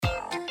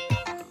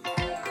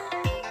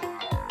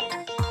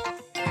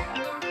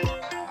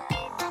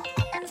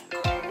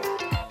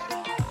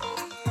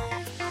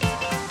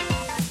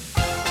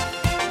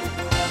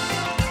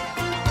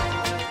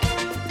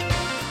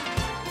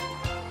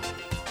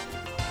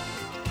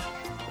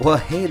Well,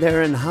 hey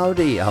there and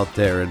howdy out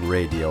there in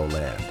Radio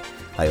Land.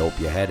 I hope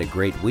you had a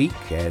great week,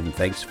 and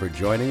thanks for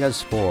joining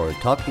us for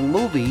Talking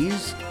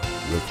Movies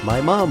with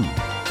my mom.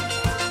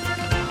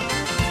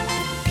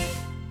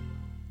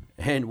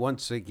 And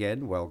once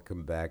again,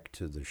 welcome back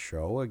to the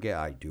show. Again,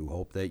 I do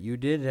hope that you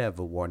did have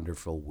a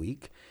wonderful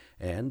week.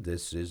 And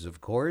this is, of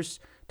course,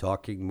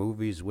 Talking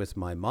Movies with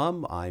my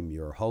mom. I'm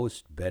your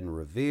host, Ben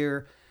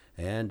Revere.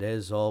 And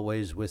as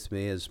always, with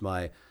me is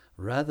my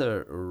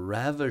rather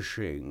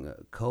ravishing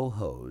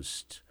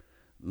co-host,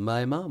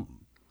 my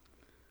mom.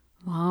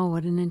 Wow,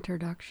 what an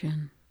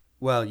introduction.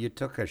 Well, you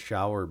took a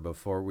shower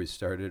before we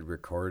started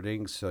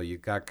recording, so you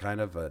got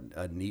kind of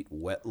a neat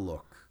wet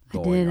look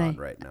going on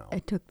right now. I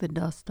took the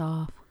dust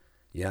off.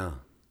 Yeah.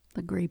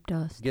 The grape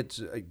dust.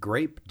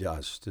 Grape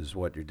dust is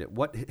what you did.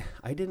 What?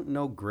 I didn't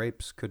know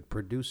grapes could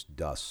produce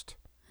dust.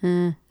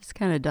 It's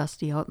kind of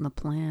dusty out in the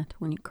plant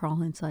when you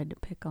crawl inside to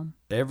pick them.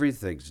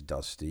 Everything's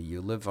dusty.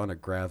 You live on a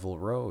gravel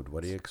road.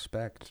 What do you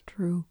expect? It's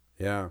true.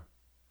 Yeah.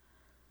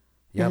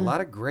 Yeah, a lot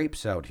of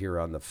grapes out here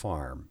on the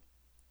farm.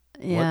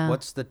 Yeah.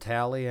 What's the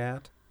tally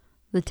at?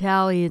 The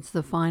tally, it's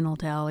the final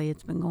tally.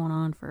 It's been going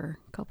on for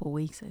a couple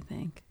weeks, I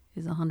think,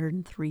 is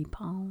 103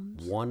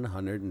 pounds.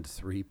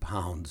 103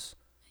 pounds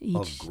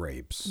of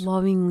grapes.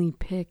 Lovingly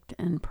picked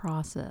and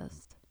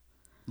processed.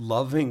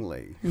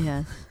 Lovingly?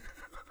 Yes.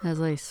 As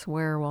I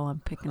swear while I'm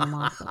picking them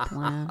off the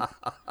plant.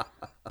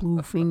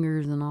 Blue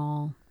fingers and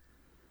all.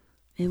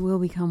 It will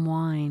become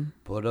wine.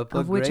 Put up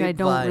of a which I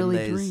don't grapevine, really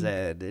they drink.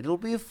 said. It'll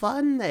be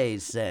fun, they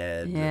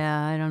said.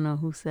 Yeah, I don't know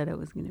who said it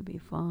was going to be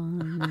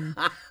fun.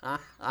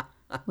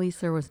 At least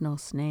there was no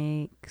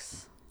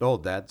snakes. Oh,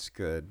 that's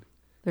good.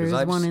 There's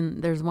one in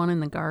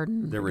the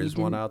garden. There is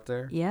one out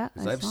there? Yeah.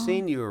 I've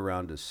seen you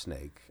around a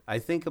snake. I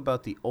think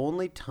about the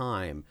only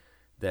time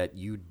that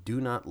you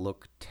don't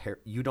look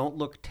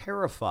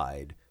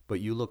terrified, but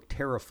you look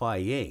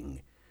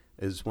terrifying,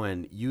 is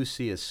when you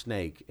see a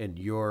snake and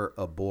you're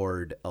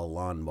aboard a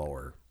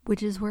lawnmower.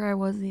 Which is where I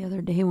was the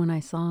other day when I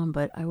saw him,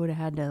 but I would have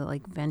had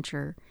to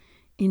venture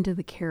into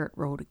the carrot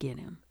row to get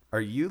him. Are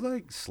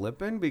you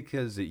slipping?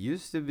 Because it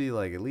used to be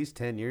at least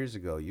 10 years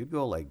ago, you'd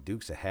go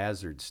Dukes of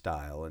Hazzard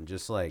style and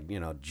just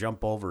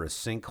jump over a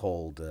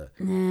sinkhole to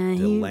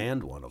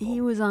land one of them. He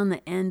was on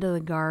the end of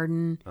the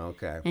garden.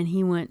 Okay. And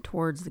he went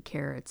towards the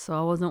carrots. So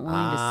I wasn't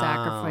willing to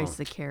sacrifice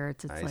the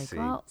carrots. It's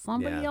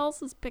somebody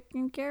else is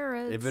picking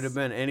carrots. If it had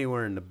been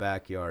anywhere in the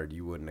backyard,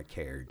 you wouldn't have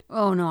cared.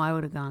 Oh, no, I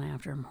would have gone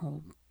after him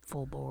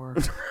full bore.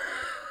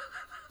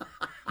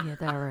 You get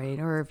that right.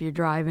 Or if you're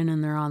driving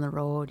and they're on the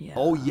road, yeah.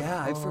 Oh,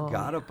 yeah, I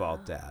forgot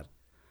about that.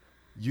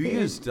 You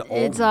used to...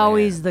 It's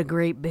always the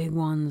great big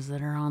ones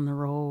that are on the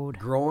road.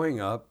 Growing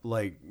up,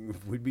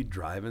 if we'd be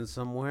driving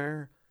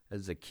somewhere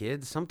as a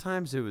kid,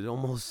 sometimes it would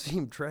almost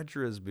seem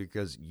treacherous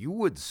because you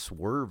would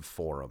swerve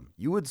for them.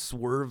 You would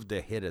swerve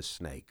to hit a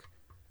snake.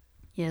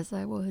 Yes,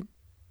 I would.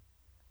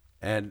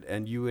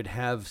 And you would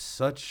have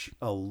such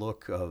a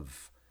look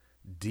of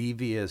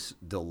devious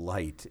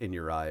delight in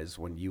your eyes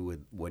when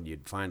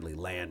you'd finally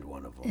land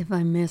one of them. If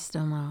I missed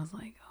them, I was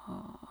like,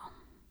 oh.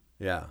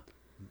 Yeah.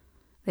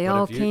 They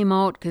all came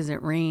out because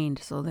it rained,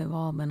 so they've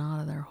all been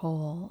out of their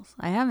holes.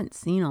 I haven't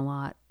seen a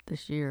lot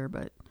this year,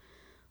 but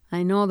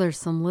I know there's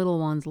some little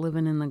ones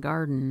living in the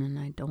garden, and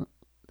I don't.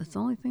 That's the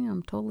only thing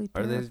I'm totally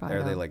terrified of.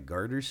 Are they like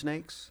garter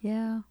snakes?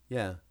 Yeah.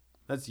 Yeah.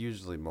 That's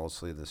usually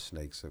mostly the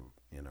snakes that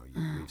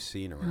we've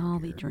seen around I'll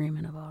here. be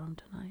dreaming about them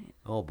tonight.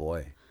 Oh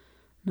boy.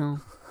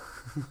 No,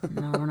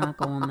 we're not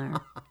going there.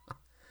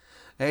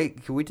 Hey,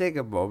 can we take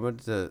a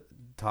moment to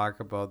talk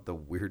about the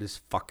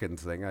weirdest fucking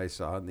thing I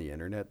saw on the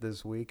internet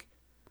this week?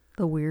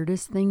 The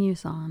weirdest thing you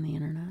saw on the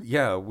internet?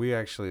 Yeah, we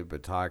actually have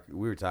been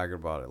we were talking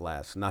about it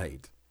last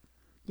night.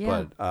 Yeah.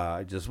 But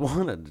I just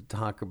wanted to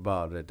talk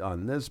about it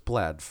on this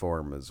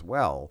platform as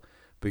well,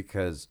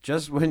 because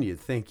just when you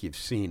think you've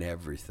seen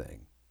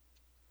everything,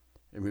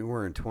 I mean,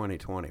 we're in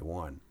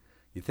 2021,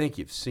 you think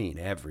you've seen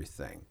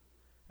everything.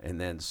 And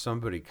then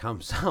somebody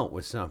comes out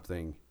with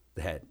something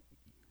that,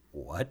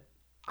 what?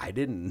 I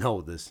didn't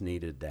know this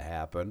needed to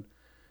happen.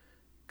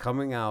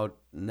 Coming out,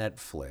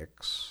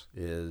 Netflix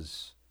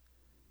is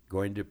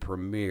going to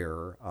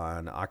premiere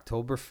on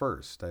October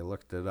 1st. I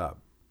looked it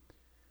up.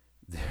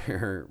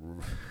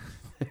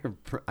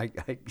 I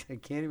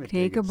can't even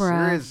take it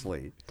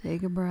seriously.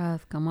 Take a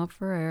breath. Come up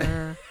for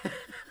air.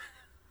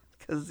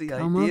 Because the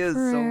idea is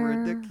so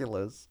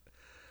ridiculous.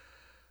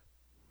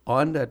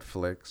 On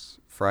Netflix,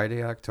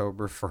 Friday,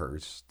 October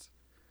 1st,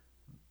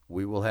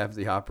 we will have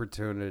the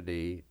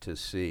opportunity to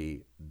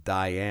see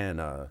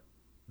Diana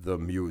the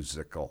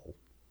musical.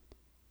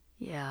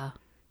 Yeah.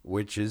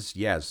 Which is,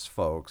 yes,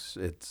 folks,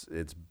 it's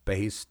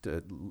based.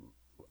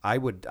 I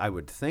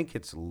would think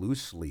it's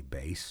loosely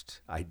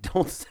based. I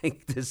don't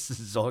think this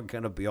is all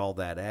going to be all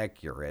that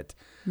accurate.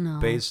 No.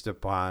 Based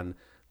upon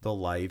the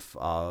life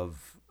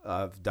of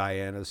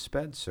Diana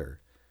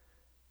Spencer.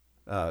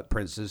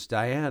 Princess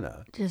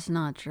Diana. Just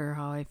not sure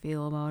how I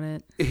feel about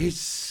it.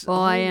 It's,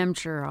 I am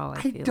sure how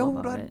I feel don't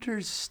about it.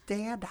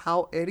 understand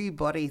how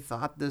anybody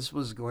thought this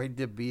was going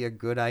to be a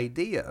good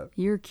idea.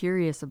 You're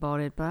curious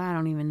about it, but I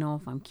don't even know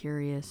if I'm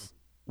curious.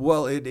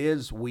 Well, it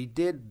is. We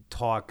did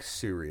talk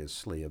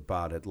seriously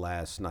about it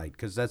last night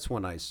because that's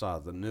when I saw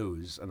the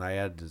news, and I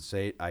had to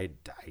say I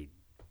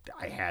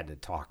had to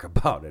talk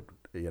about it,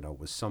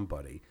 with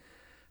somebody.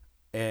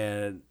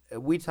 And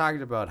we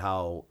talked about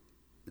how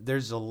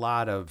there's a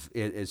lot of,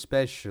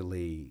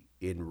 especially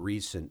in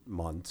recent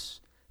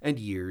months and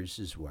years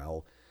as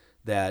well,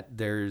 that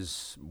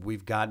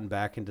we've gotten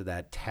back into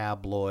that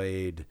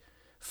tabloid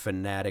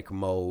fanatic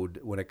mode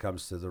when it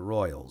comes to the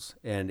royals.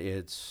 And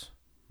it's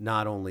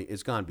not only,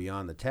 it's gone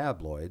beyond the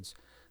tabloids.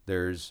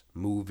 There's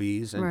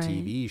movies and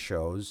TV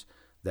shows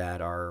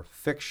that are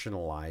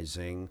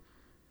fictionalizing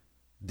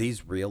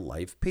these real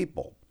life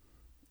people.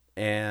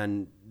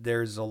 And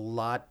there's a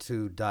lot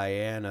to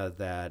Diana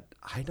that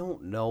I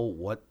don't know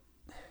what.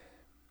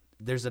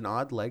 There's an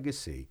odd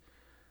legacy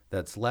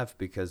that's left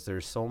because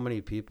there's so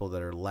many people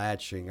that are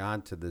latching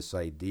onto this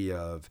idea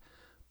of,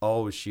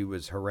 oh, she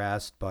was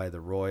harassed by the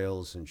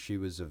royals and she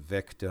was a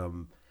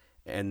victim,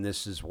 and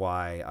this is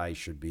why I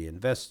should be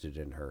invested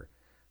in her.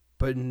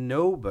 But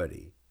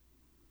nobody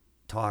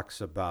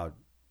talks about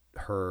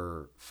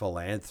her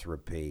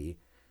philanthropy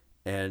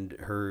and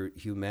her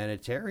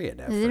humanitarian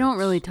efforts. They don't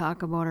really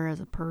talk about her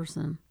as a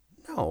person.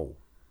 No.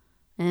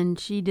 And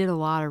she did a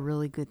lot of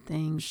really good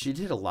things. She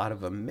did a lot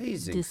of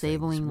amazing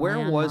disabling things.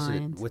 Where was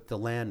it landmines. with the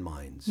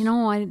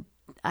landmines?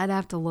 I'd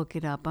have to look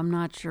it up. I'm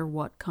not sure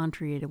what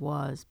country it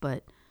was,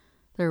 but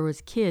there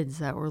was kids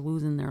that were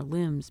losing their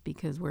limbs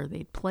because where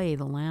they'd play,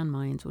 the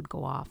landmines would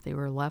go off. They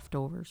were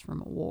leftovers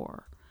from a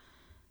war.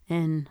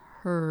 And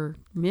her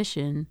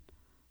mission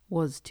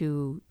was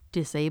to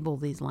disable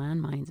these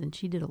landmines, and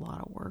she did a lot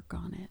of work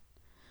on it.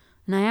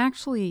 And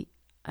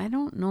I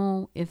don't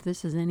know if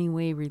this is any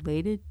way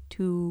related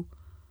to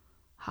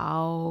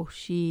how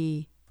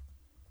she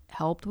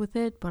helped with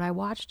it, but I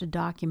watched a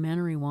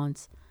documentary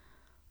once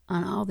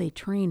on how they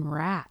train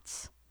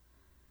rats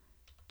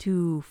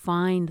to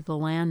find the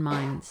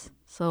landmines.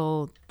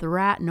 So the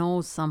rat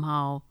knows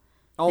somehow.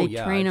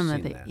 Train them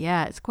that.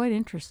 Yeah, it's quite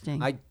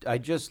interesting. I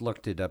just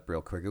looked it up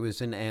real quick. It was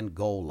in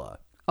Angola.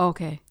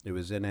 Okay. It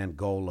was in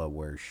Angola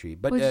where she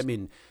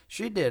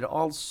she did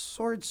all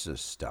sorts of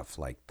stuff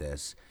like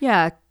this.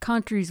 Yeah,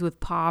 countries with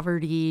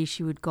poverty,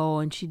 she would go,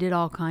 and she did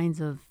all kinds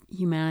of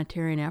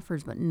humanitarian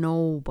efforts, but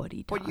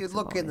nobody talks about it. But you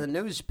look in the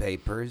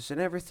newspapers, and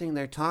everything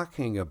they're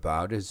talking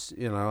about is,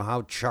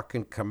 how Chuck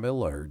and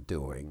Camilla are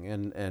doing.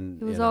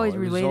 And it was always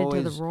related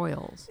to the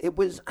royals. It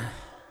was,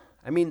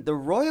 the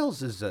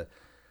royals is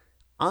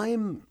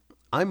I'm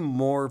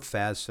more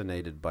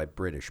fascinated by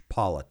British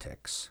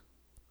politics,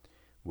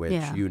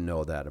 which you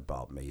know that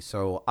about me.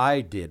 So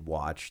I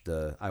watched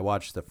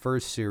the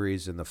first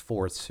series and the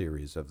fourth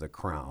series of The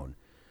Crown.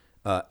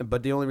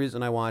 But the only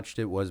reason I watched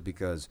it was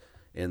because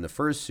in the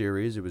first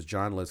series, it was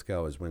John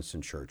Lithgow as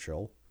Winston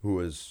Churchill, who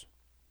was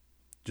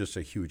just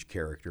a huge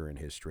character in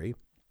history.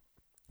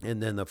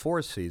 And then the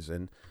fourth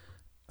season,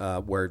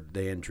 where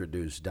they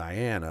introduced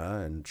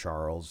Diana and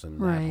Charles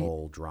and that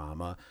whole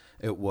drama,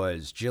 it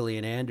was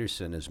Gillian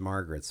Anderson as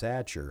Margaret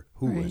Thatcher,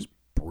 who was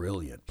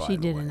brilliant, by the way.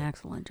 She did an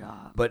excellent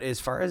job. But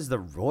as far as the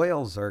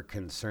royals are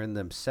concerned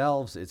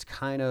themselves, it's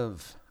kind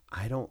of,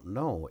 I don't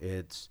know.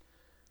 It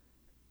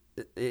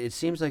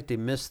seems like they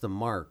missed the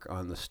mark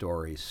on the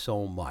story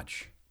so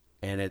much.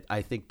 And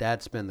I think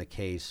that's been the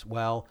case.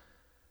 Well,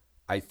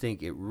 I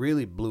think it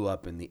really blew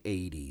up in the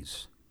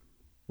 80s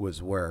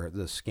was where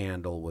the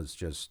scandal was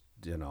just,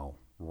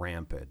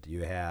 rampant.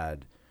 You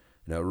had,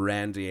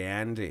 Randy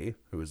Andy,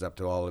 who was up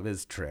to all of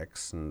his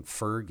tricks, and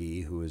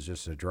Fergie, who was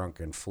just a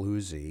drunken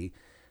floozy.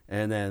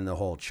 And then the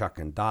whole Chuck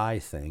and Di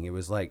thing. It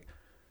was like,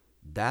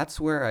 that's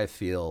where I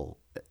feel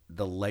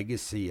the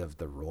legacy of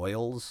the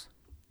royals,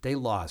 they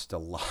lost a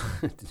lot.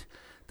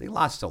 They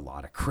lost a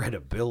lot of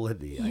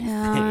credibility, I think.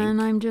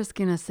 And I'm just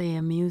going to say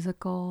a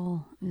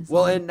musical is...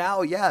 Well, and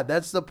now,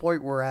 that's the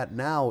point we're at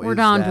now. We're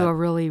down to a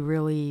really,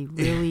 really,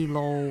 really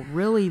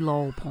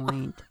low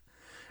point.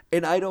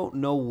 And I don't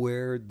know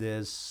where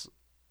this...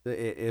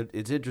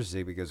 It's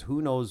interesting because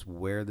who knows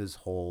where this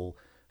whole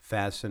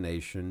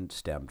fascination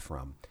stemmed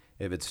from.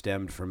 If it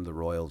stemmed from the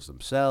royals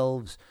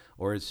themselves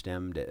or it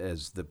stemmed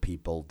as the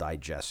people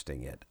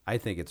digesting it. I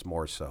think it's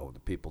more so the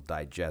people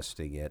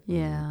digesting it.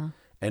 Yeah.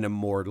 And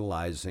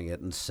immortalizing it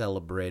and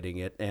celebrating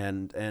it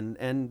and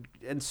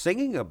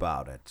singing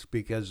about it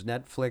because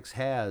Netflix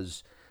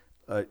has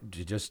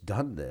just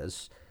done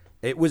this.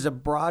 It was a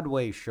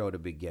Broadway show to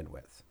begin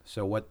with.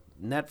 So what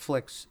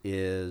Netflix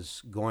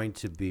is going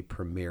to be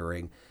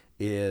premiering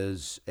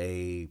is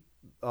they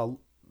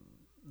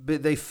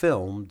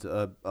filmed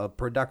a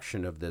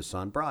production of this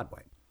on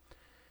Broadway.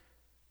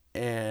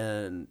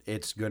 And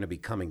it's going to be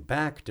coming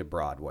back to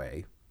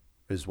Broadway,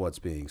 is what's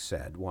being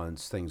said,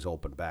 once things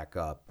open back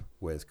up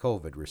with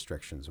COVID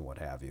restrictions and what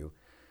have you.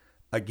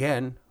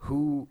 Again,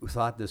 who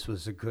thought this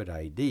was a good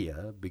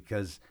idea?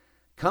 Because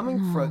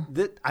Coming from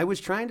that, I was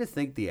trying to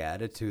think the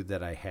attitude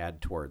that I had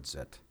towards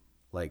it.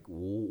 Like,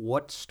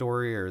 what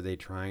story are they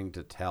trying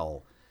to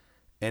tell?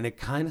 And it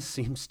kind of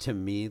seems to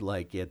me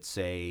like it's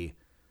a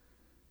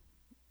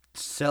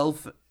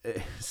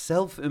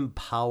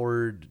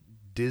self-empowered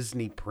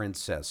Disney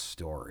princess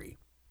story.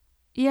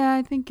 Yeah,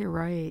 I think you're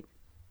right.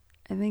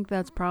 I think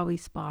that's probably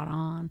spot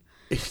on.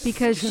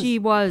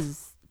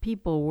 Because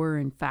people were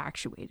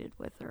infatuated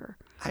with her.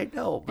 I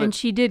know. But and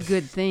she did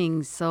good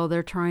things, so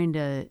they're trying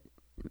to,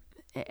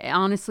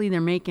 honestly,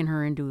 they're making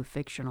her into a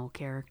fictional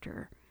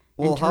character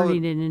and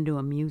turning it into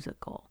a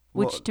musical,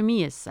 which to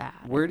me is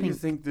sad. Where do you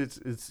think that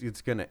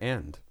it's going to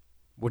end?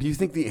 What do you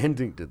think the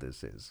ending to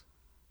this is?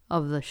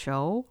 Of the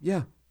show?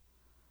 Yeah.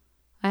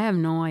 I have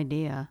no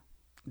idea.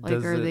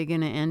 Like, are they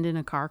going to end in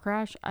a car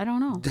crash? I don't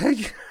know.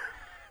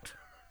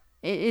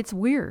 It's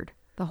weird.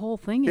 The whole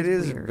thing is weird. It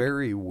is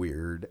very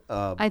weird.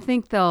 I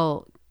think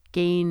they'll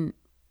gain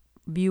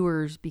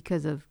viewers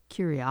because of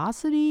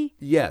curiosity.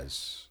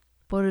 Yes.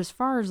 But as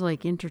far as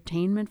like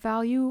entertainment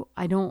value,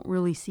 I don't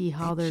really see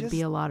how there'd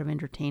be a lot of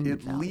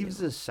entertainment value. It leaves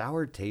a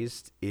sour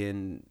taste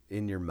in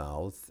your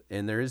mouth,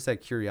 and there is that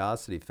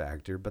curiosity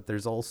factor, but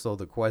there's also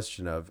the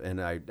question of,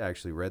 and I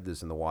actually read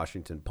this in the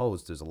Washington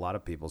Post, there's a lot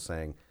of people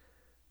saying,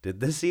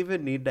 did this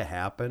even need to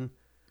happen?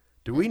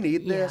 Do we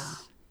need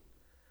this?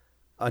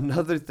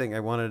 Another thing I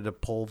wanted to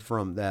pull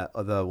from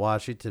the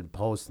Washington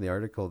Post and the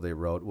article they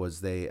wrote was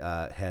they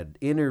had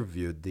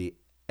interviewed the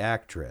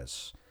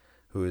actress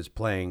who is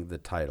playing the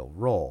title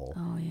role.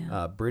 Oh,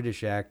 yeah.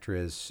 British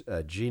actress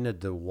Gina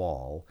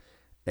DeWall.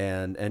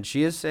 And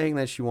she is saying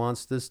that she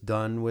wants this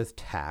done with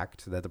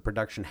tact, that the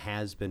production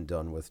has been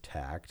done with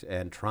tact,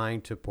 and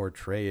trying to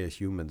portray a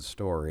human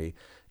story,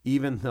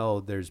 even though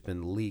there's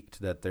been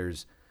leaked that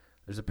there's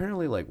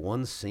apparently like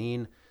one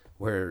scene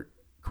where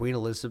Queen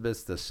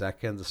Elizabeth II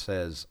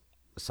says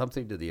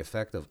something to the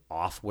effect of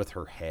 "off with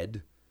her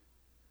head."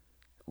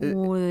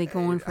 Were they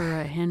going for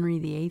a Henry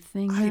VIII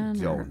thing then?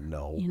 I don't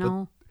know. You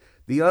know?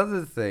 The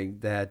other thing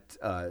that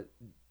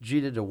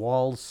Gina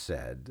DeWall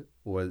said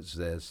was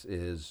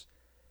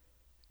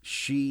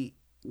she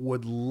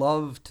would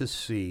love to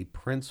see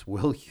Prince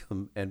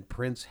William and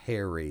Prince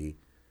Harry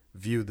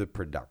view the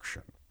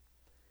production.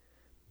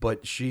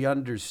 But she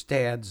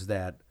understands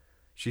that,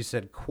 she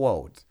said,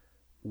 quote,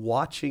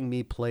 "Watching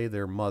me play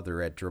their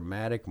mother at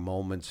dramatic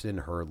moments in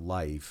her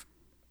life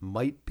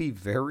might be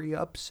very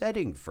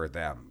upsetting for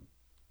them."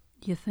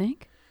 You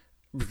think?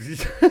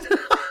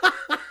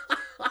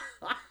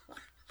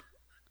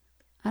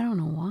 I don't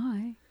know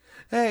why.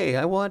 Hey,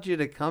 I want you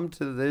to come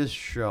to this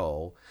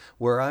show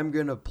where I'm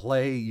going to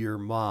play your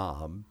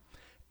mom,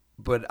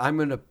 but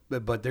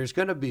there's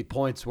going to be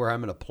points where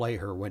I'm going to play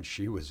her when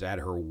she was at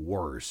her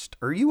worst.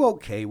 Are you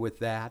okay with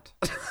that?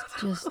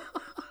 It's just,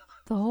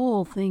 the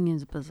whole thing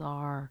is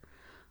bizarre.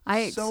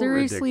 I So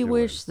seriously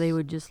ridiculous. wish they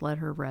would just let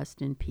her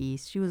rest in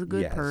peace. She was a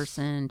good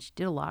person. She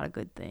did a lot of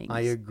good things. I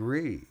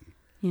agree.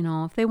 You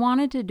know, if they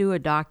wanted to do a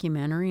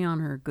documentary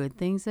on her good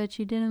things that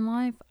she did in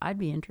life, I'd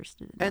be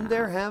interested in that. And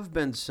there have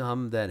been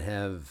some that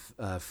have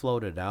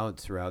floated out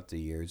throughout the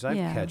years. I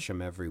catch them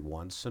every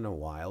once in a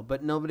while,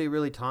 but nobody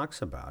really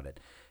talks about it.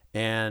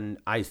 And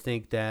I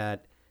think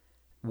that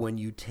when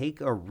you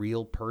take a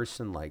real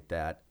person like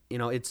that, you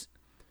know,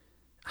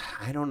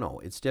 I don't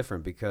know, it's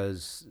different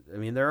because, I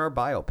mean, there are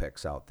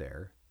biopics out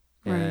there.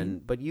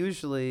 Right. But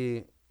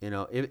usually, you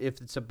know,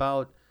 if it's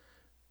about...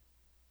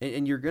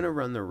 And you're going to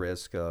run the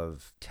risk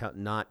of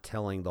not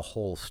telling the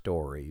whole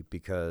story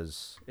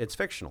because it's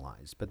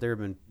fictionalized. But there have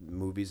been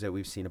movies that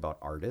we've seen about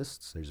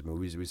artists. There's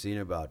movies we've seen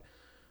about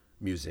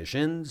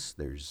musicians.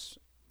 There's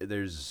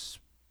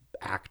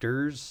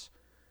actors.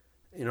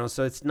 You know,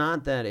 so it's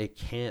not that it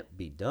can't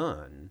be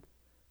done.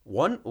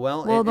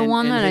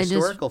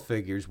 Historical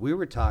figures, we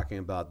were talking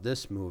about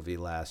this movie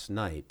last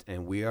night,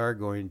 and we are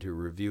going to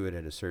review it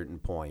at a certain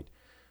point,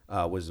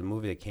 was a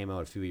movie that came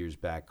out a few years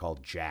back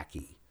called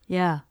Jackie.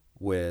 Yeah.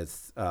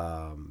 With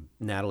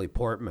Natalie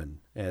Portman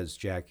as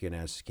Jackie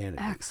Onassis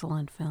Kennedy.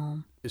 Excellent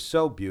film. It's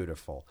so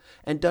beautiful.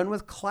 And done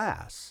with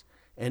class.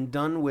 And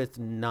done with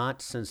not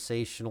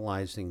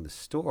sensationalizing the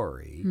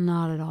story.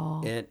 Not at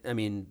all. And, I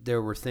mean,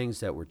 there were things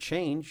that were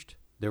changed.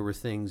 There were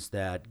things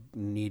that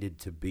needed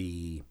to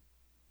be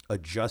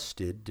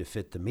adjusted to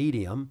fit the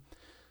medium.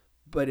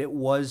 But it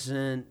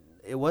wasn't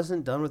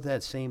done with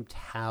that same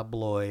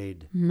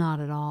tabloid...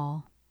 Not at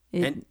all.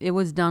 It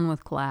was done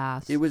with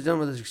class. It was done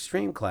with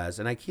extreme class,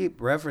 and I keep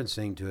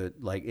referencing to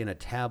it like in a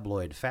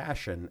tabloid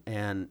fashion.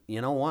 And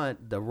you know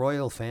what? The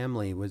royal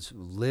family was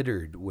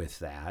littered with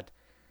that.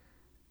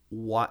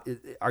 What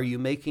are you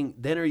making?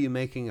 Then are you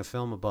making a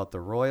film about the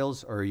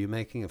royals, or are you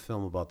making a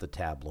film about the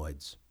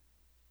tabloids?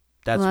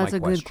 That's a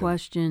good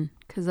question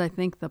because I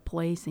think the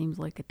play seems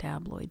like a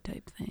tabloid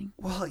type thing.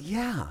 Well,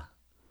 yeah.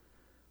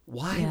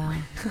 Why?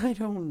 Yeah. I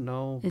don't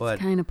know.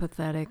 It's kind of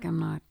pathetic. I'm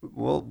not.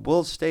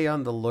 We'll stay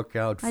on the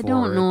lookout for it. I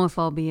don't know if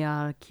I'll be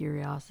out of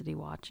curiosity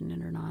watching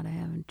it or not. I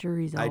haven't.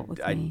 Jury's out with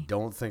me. I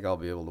don't think I'll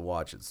be able to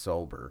watch it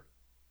sober.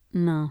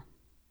 No.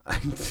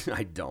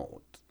 I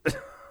don't.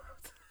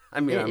 I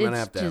mean, I'm going to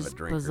have a drink or two. It's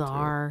just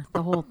bizarre.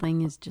 The whole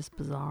thing is just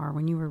bizarre.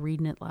 When you were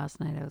reading it last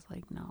night, I was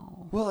like,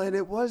 no. Well, and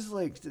it was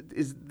like,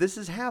 this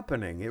is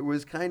happening. It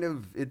was kind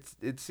of,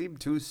 it seemed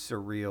too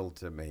surreal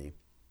to me.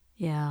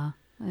 Yeah.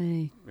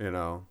 You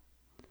know,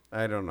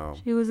 I don't know.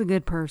 She was a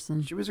good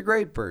person. She was a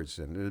great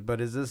person.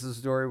 But is this a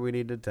story we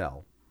need to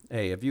tell?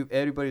 Hey, if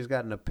anybody's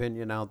got an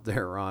opinion out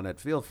there on it,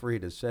 feel free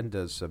to send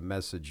us a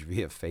message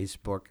via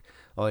Facebook.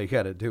 All you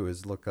got to do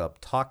is look up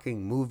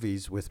Talking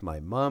Movies with My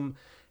Mom,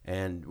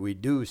 and we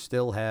do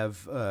still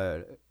have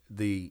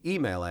the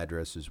email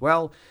address as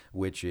well,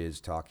 which is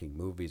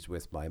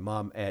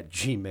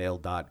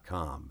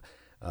talkingmovieswithmymom@gmail.com.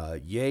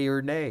 Yay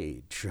or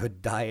nay,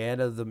 should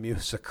Diana the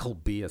Musical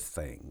be a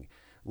thing?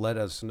 Let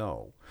us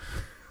know.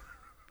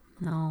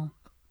 No.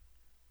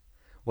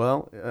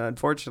 Well,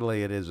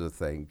 unfortunately, it is a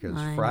thing because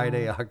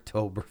Friday,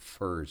 October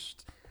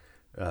 1st.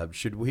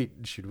 Should we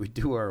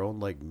do our own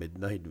like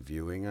midnight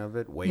viewing of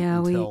it? Wait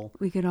until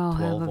we could all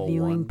have a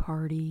viewing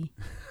party.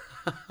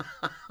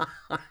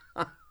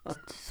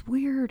 It's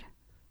weird.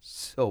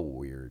 So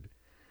weird.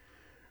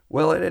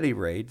 Well, at any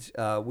rate,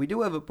 we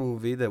do have a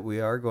movie that we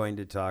are going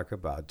to talk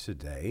about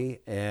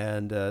today,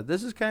 and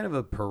this is kind of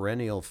a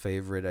perennial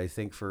favorite, I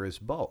think, for us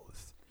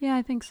both. Yeah,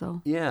 I think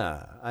so.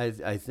 Yeah, I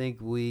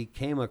think we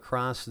came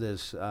across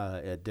this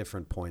at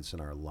different points in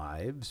our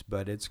lives,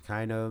 but it's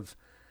kind of,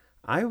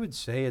 I would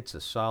say it's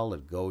a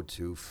solid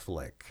go-to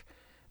flick.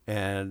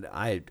 And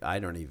I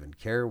don't even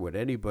care what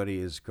anybody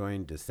is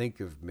going to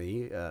think of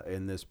me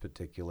in this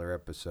particular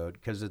episode,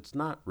 because it's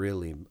not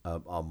really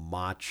a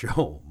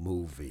macho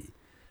movie.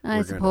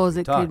 I suppose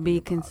it could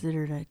be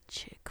considered a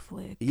chick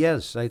flick.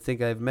 Yes, I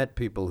think I've met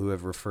people who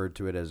have referred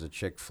to it as a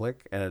chick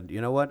flick. And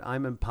you know what?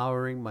 I'm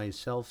empowering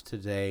myself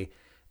today,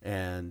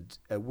 and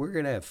we're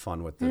going to have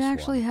fun with this one. It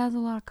actually has a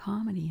lot of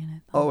comedy in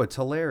it, though. Oh, it's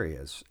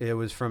hilarious. It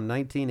was from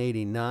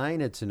 1989.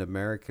 It's an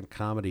American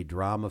comedy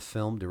drama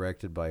film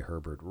directed by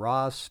Herbert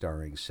Ross,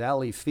 starring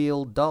Sally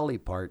Field, Dolly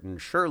Parton,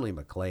 Shirley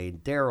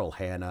MacLaine, Daryl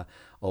Hannah,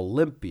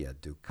 Olympia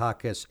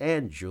Dukakis,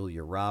 and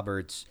Julia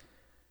Roberts.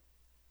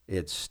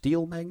 It's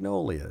Steel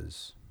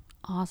Magnolias.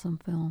 Awesome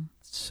film.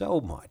 So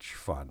much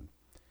fun.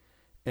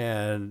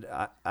 And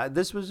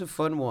this was a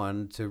fun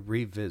one to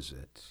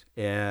revisit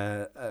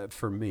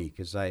for me,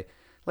 because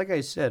like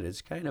I said,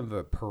 it's kind of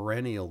a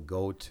perennial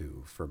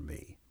go-to for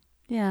me.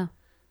 Yeah.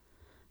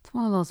 It's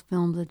one of those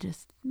films that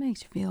just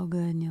makes you feel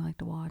good and you like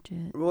to watch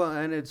it. Well,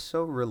 and it's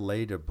so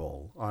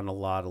relatable on a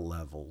lot of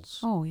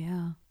levels. Oh,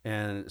 yeah.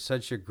 And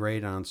such a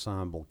great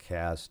ensemble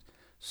cast.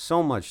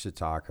 So much to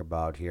talk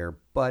about here,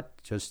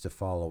 but just to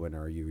follow in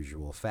our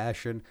usual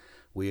fashion,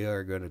 we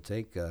are going to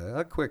take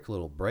a quick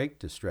little break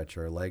to stretch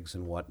our legs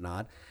and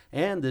whatnot.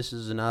 And this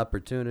is an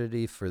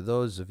opportunity for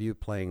those of you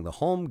playing the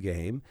home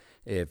game,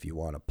 if you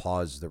want to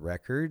pause the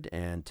record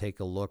and take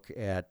a look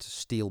at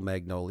Steel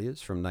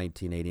Magnolias from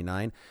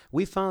 1989.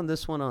 We found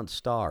this one on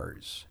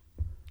Stars.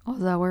 Oh,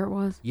 is that where it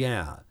was?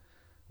 Yeah.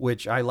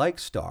 Which I like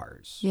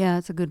Stars. Yeah,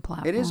 it's a good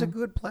platform. It is a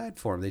good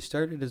platform. They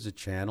started as a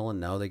channel, and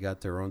now they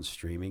got their own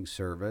streaming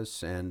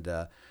service, and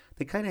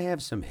they kind of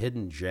have some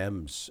hidden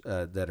gems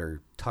that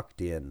are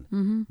tucked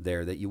in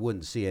there that you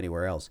wouldn't see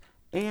anywhere else.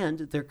 And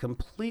they're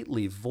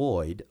completely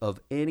void of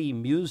any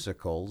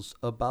musicals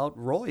about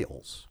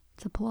royals.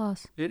 It's a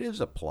plus. It is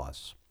a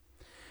plus.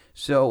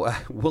 So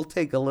we'll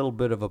take a little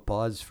bit of a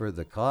pause for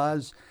the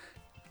cause.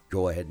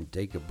 Go ahead and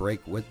take a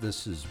break with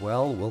us as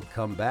well. We'll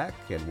come back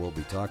and we'll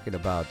be talking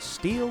about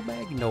Steel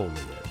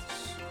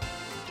Magnolias.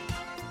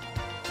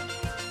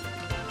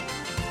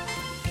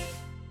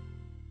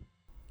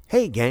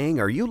 Hey gang,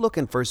 are you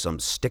looking for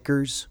some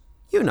stickers?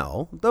 You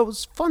know,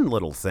 those fun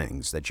little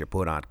things that you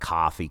put on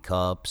coffee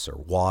cups or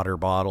water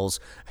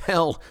bottles.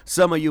 Hell,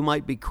 some of you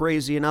might be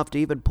crazy enough to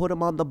even put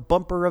them on the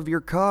bumper of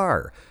your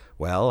car.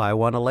 Well, I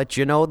want to let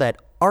you know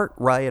that Art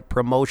Riot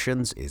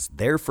Promotions is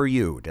there for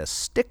you to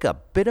stick a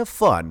bit of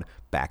fun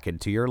back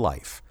into your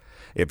life.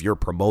 If you're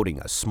promoting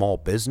a small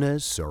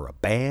business or a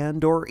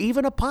band or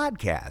even a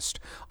podcast,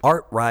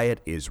 Art Riot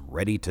is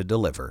ready to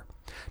deliver.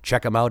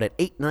 Check them out at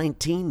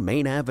 819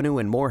 Main Avenue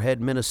in Moorhead,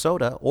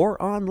 Minnesota,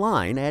 or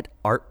online at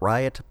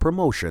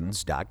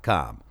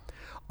artriotpromotions.com.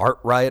 Art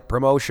Riot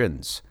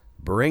Promotions,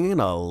 bringing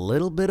a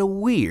little bit of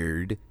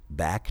weird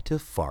back to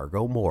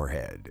Fargo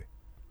Moorhead.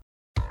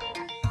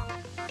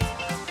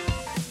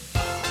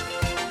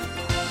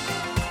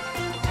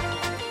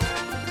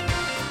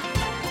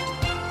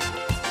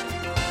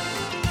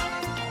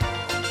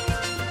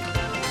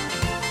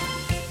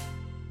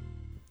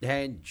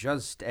 And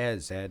just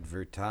as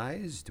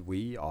advertised,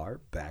 we are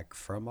back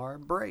from our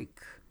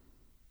break.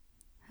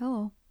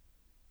 Hello.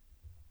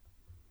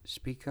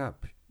 Speak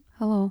up.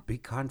 Hello. Be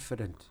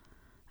confident.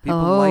 People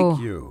Hello. like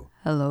you.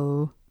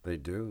 Hello. They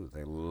do.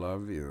 They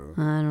love you.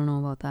 I don't know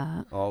about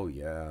that. Oh,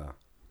 yeah.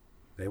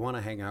 They want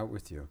to hang out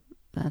with you.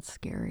 That's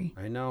scary.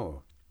 I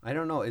know. I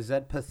don't know. Is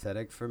that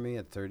pathetic for me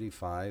at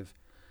 35?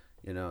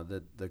 You know,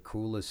 the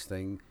coolest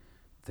thing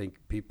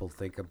people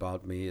think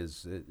about me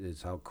is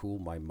how cool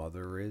my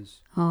mother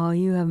is. Oh,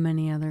 you have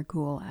many other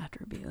cool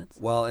attributes.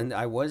 Well, and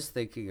I was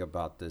thinking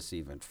about this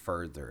even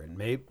further, and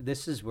maybe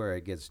this is where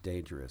it gets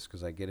dangerous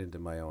because I get into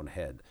my own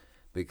head.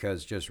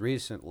 Because just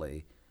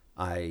recently,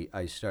 I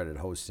started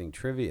hosting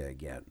trivia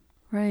again.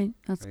 Right,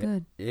 that's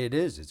good. It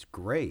is. It's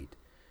great.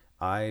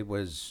 I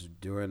was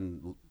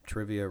doing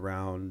trivia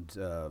around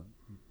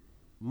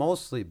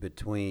mostly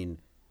between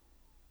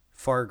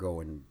Fargo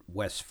and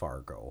West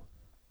Fargo.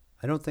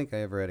 I don't think I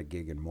ever had a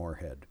gig in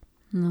Moorhead.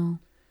 No.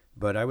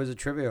 But I was a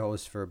trivia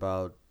host for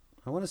about,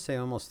 I want to say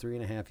almost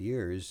 3.5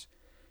 years.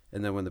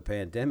 And then when the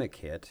pandemic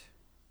hit,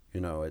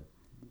 it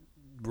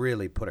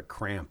really put a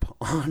cramp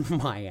on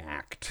my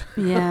act.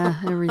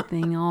 Yeah,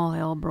 everything, all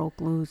hell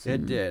broke loose.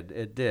 It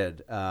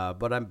did.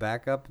 But I'm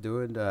back up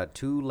doing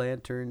Two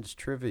Lanterns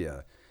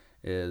Trivia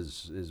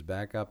is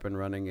back up and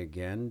running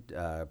again.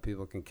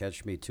 People can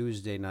catch me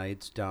Tuesday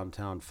nights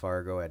downtown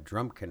Fargo at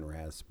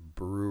Drumkenrath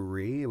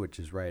Brewery, which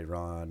is right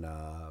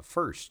on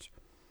First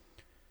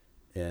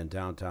in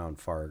downtown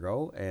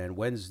Fargo. And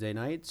Wednesday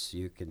nights,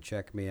 you can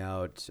check me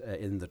out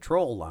in the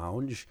Troll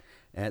Lounge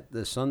at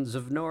the Sons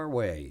of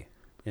Norway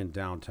in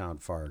downtown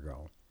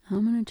Fargo.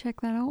 I'm going to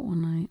check that out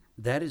one night.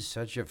 That is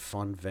such a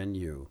fun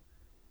venue.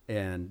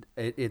 And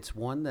it's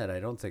one that I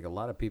don't think a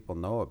lot of people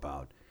know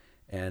about.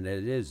 And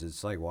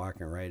it's like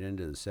walking right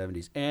into the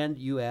 70s. And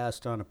you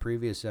asked on a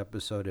previous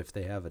episode if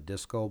they have a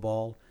disco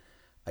ball.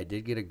 I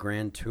did get a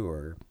grand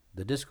tour.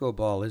 The disco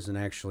ball isn't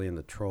actually in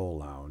the Troll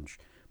Lounge.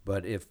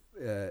 But if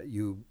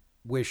you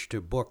wish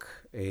to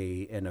book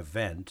an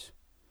event,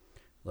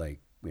 like,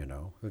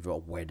 a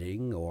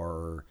wedding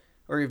or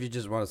if you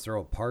just want to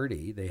throw a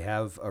party, they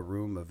have a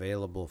room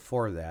available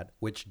for that,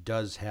 which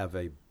does have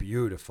a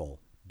beautiful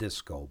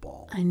disco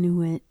ball. I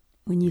knew it.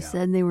 When you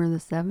said they were the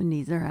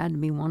 70s, there had to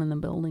be one in the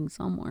building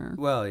somewhere.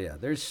 Well, yeah,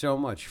 there's so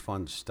much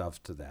fun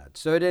stuff to that.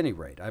 So at any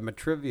rate, I'm a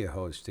trivia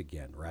host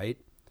again, right?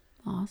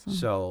 Awesome.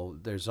 So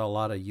there's a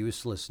lot of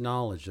useless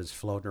knowledge that's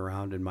floating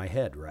around in my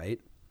head,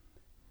 right?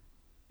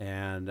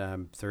 And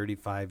I'm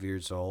 35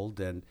 years old,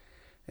 and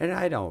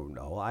I don't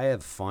know. I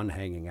have fun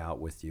hanging out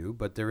with you,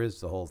 but there is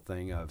the whole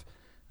thing of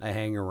I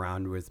hang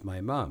around with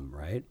my mom,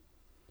 right?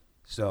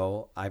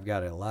 So I've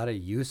got a lot of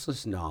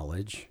useless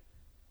knowledge,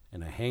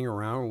 and I hang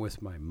around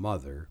with my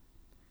mother.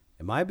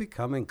 Am I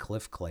becoming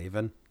Cliff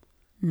Clavin?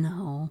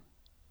 No.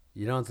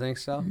 You don't think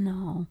so?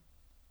 No.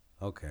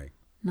 Okay.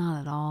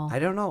 Not at all. I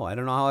don't know. I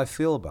don't know how I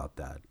feel about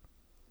that.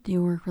 Do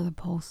you work for the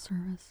Post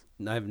Service?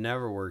 I've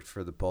never worked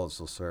for the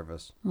Postal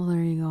Service. Well,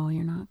 there you go.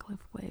 You're not Cliff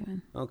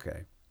Clavin.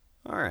 Okay.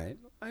 All right.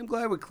 I'm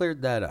glad we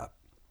cleared that up.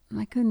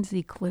 I couldn't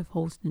see Cliff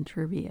hosting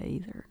trivia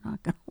either.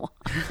 Not going to lie.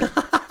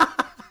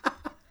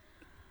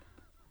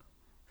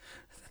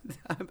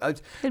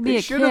 It'd be they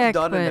a should have kick,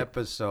 done an but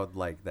episode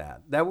like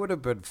that. That would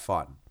have been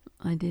fun.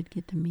 I did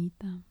get to meet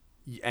them.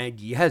 And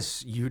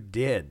yes, you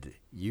did.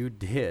 You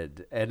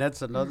did. And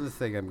that's another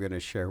thing I'm going to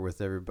share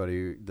with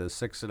everybody, the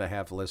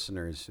 6.5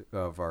 listeners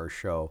of our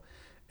show,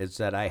 is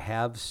that I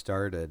have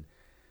started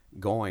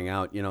going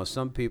out.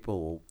 Some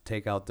people will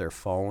take out their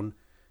phone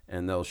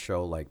and they'll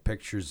show like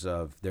pictures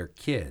of their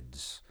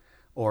kids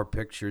or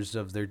pictures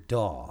of their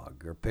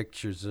dog or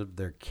pictures of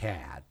their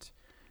cat.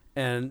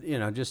 And,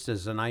 just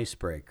as an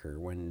icebreaker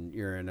when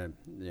you're in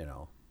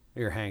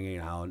you're hanging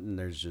out and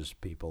there's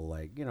just people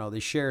like, they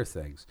share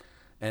things.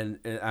 And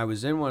I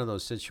was in one of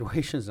those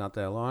situations not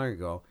that long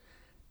ago,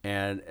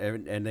 and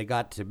they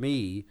got to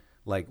me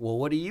like, well,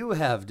 what do you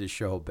have to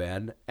show,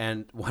 Ben?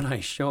 And when I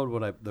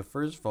showed the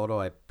first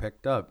photo I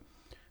picked up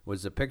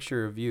was a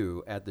picture of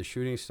you at the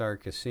Shooting Star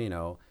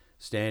Casino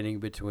standing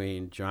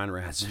between John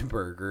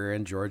Ratzenberger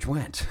and George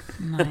Wendt.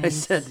 Nice. I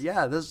said,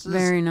 yeah, this is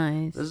very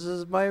nice. This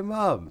is my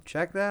mom.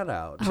 Check that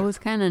out. I was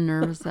kind of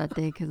nervous that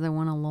day because I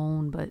went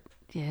alone, but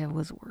yeah, it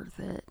was worth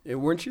it.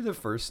 Weren't you the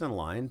first in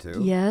line,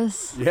 too?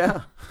 Yes.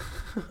 Yeah.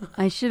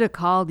 I should have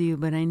called you,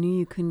 but I knew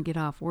you couldn't get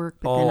off work.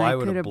 But then I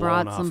could have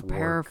brought some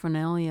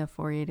paraphernalia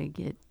for you to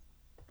get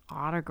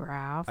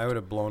autographed. I would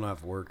have blown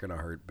off work in a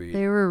heartbeat.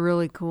 They were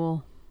really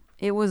cool.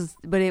 It was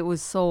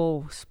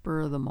so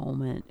spur of the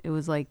moment. It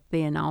was like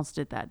they announced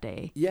it that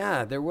day.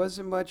 Yeah, there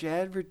wasn't much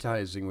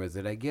advertising with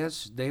it. I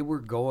guess they were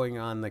going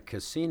on the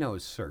casino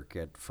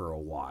circuit for a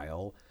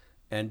while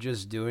and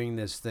just doing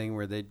this thing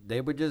where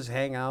they would just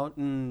hang out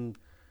and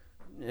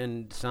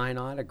sign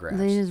autographs.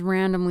 They just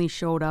randomly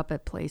showed up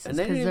at places. And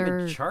they didn't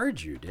even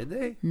charge you, did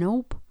they?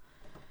 Nope.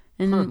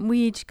 And we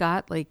each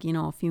got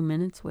a few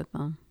minutes with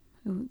them.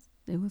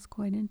 It was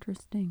quite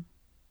interesting.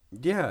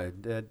 Yeah,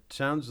 it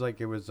sounds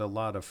like it was a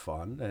lot of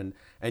fun,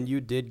 and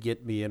you did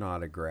get me an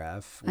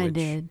autograph, which I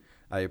did.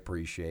 I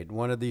appreciate.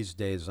 One of these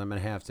days, I'm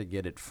going to have to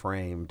get it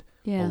framed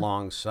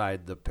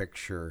alongside the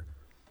picture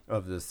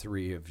of the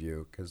three of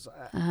you, because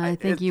I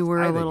think you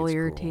were a little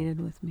irritated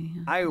with me.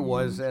 I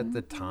was at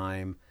the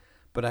time,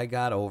 but I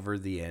got over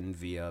the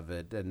envy of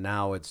it, and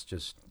now it's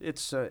just,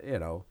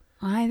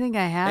 I think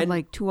I had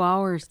like 2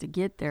 hours to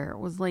get there. It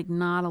was like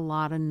not a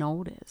lot of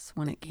notice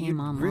when it came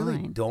online. You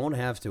really don't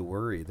have to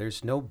worry.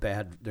 There's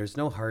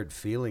no hard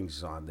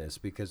feelings on this,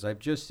 because I've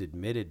just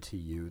admitted to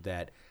you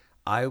that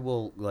I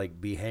will like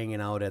be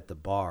hanging out at the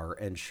bar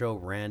and show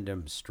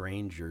random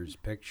strangers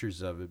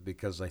pictures of it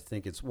because I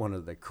think it's one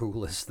of the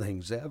coolest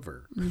things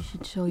ever. You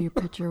should show your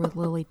picture with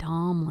Lily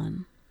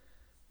Tomlin.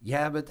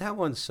 Yeah, but that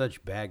one's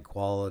such bad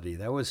quality.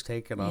 That was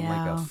taken on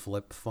like a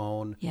flip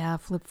phone. Yeah,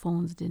 flip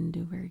phones didn't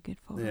do very good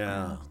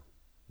photographs.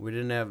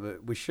 Yeah.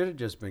 We should have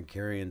just been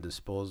carrying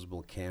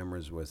disposable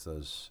cameras with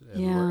us.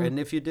 And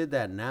if you did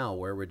that now,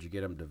 where would you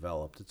get them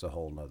developed? It's a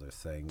whole nother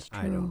thing. It's true.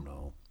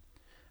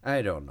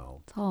 I don't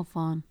know. It's all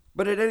fun.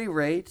 But at any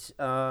rate,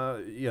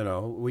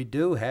 we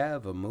do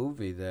have a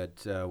movie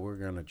that we're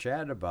going to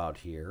chat about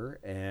here.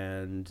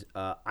 And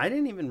I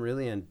didn't even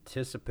really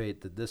anticipate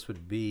that this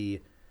would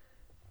be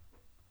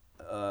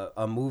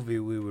a movie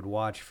we would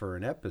watch for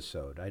an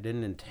episode. I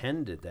didn't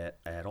intend it that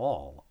at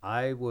all.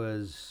 I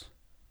was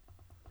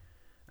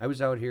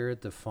out here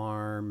at the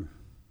farm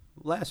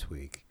last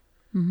week,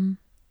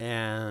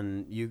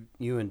 and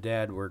you and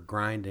Dad were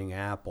grinding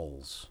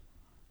apples.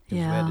 We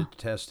had to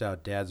test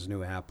out Dad's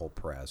new apple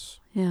press.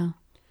 Yeah.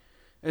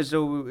 And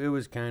so it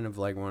was kind of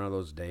like one of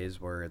those days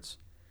where it's,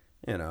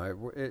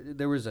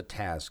 there was a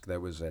task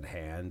that was at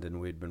hand, and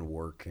we'd been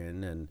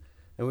working, and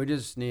we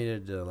just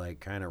needed to like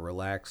kind of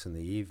relax in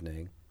the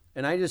evening.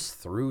 And I just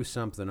threw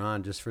something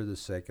on just for the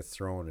sake of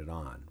throwing it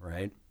on,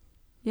 right?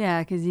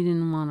 Yeah, because you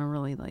didn't want to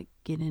really like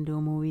get into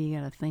a movie you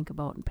got to think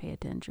about and pay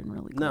attention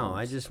really close. No,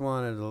 I just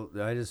wanted a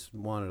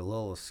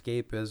little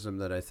escapism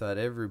that I thought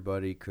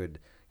everybody could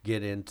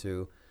get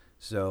into.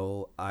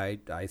 So I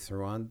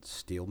threw on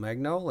Steel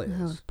Magnolias.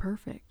 That was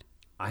perfect.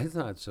 I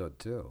thought so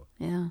too.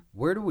 Yeah.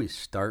 Where do we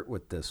start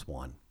with this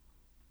one?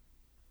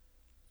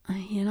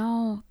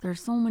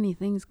 There's so many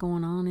things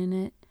going on in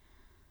it.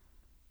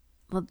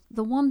 But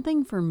the one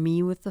thing for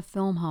me with the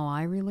film, how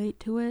I relate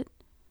to it,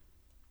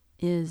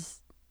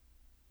 is,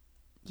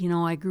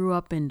 I grew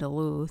up in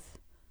Duluth.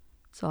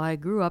 So I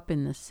grew up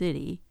in the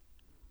city.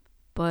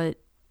 But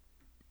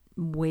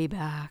way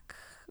back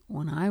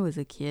when I was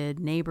a kid,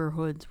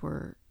 neighborhoods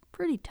were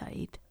pretty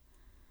tight.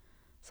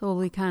 So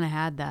we kind of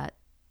had that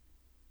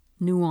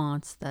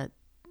nuance that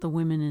the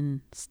women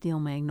in Steel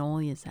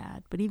Magnolias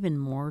had. But even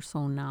more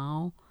so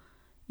now,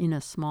 in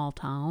a small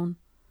town,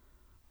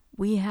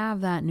 we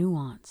have that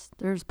nuance.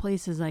 There's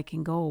places I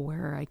can go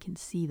where I can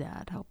see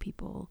that, how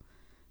people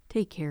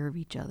take care of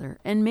each other.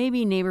 And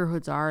maybe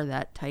neighborhoods are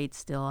that tight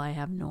still. I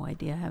have no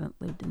idea. I haven't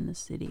lived in the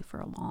city for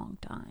a long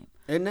time.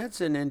 And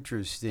that's an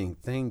interesting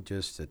thing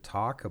just to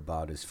talk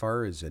about as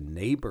far as a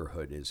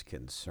neighborhood is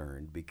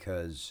concerned,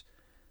 because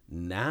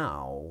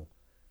now,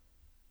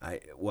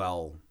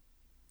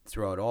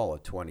 throughout all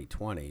of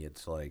 2020,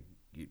 it's like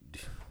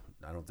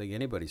I don't think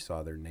anybody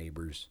saw their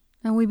neighbors.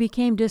 And we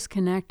became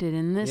disconnected,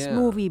 and this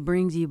movie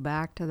brings you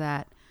back to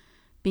that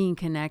being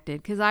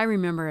connected. Because I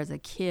remember as a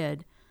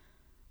kid,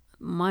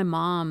 my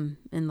mom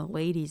and the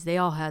ladies, they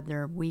all had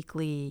their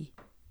weekly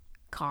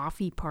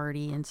coffee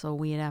party, and so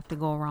we'd have to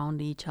go around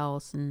to each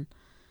house and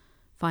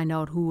find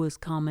out who was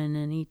coming,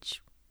 and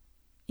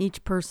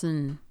each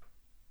person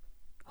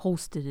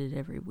hosted it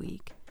every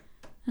week.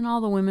 And all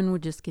the women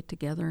would just get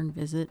together and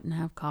visit and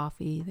have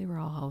coffee. They were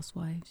all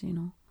housewives,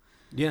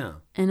 Yeah.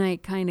 And I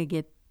kind of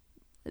get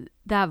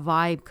that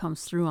vibe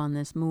comes through on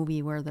this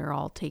movie where they're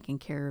all taking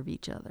care of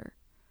each other.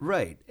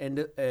 Right.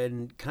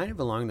 And kind of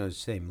along those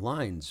same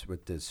lines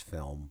with this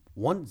film,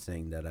 one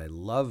thing that I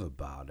love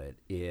about it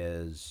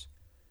is,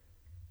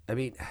 I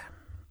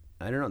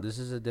don't know, this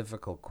is a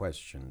difficult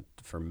question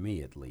for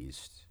me at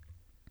least.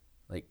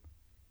 Like,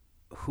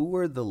 who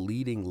are the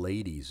leading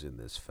ladies in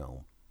this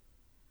film?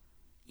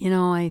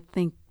 I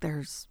think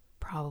there's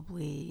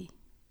probably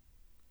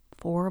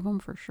 4 of them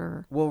for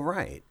sure. Well,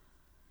 right.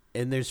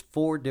 And there's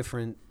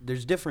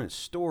different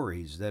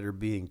stories that are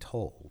being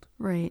told.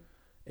 Right.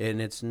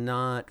 And it's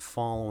not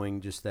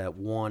following just that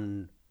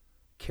one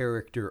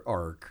character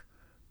arc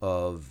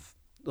of,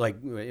 a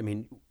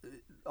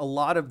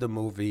lot of the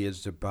movie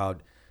is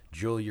about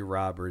Julia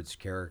Roberts'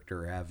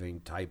 character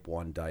having type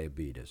 1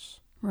 diabetes.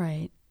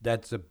 Right.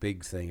 That's a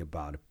big thing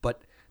about it.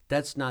 But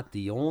that's not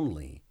the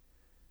only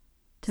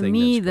To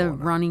me, the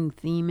running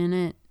theme in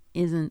it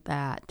isn't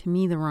that. To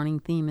me, the running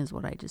theme is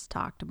what I just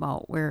talked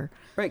about, where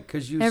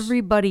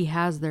everybody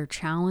has their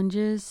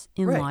challenges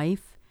in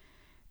life,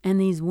 and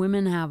these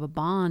women have a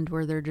bond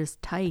where they're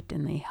just tight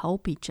and they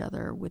help each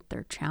other with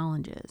their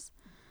challenges.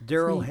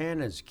 Daryl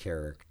Hannah's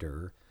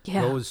character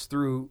goes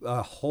through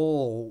a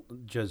whole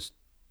just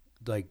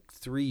like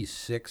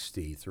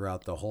 360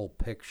 throughout the whole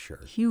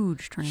picture.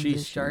 Huge transition. She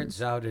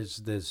starts out as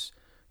this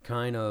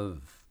kind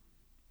of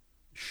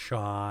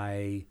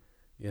shy,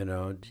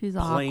 she's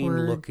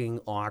plain-looking,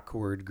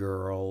 awkward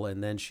girl,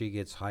 and then she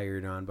gets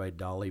hired on by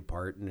Dolly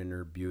Parton in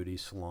her beauty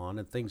salon,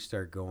 and things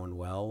start going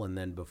well, and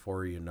then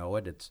before you know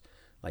it, it's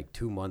like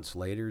 2 months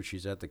later,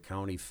 she's at the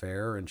county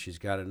fair, and she's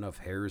got enough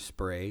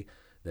hairspray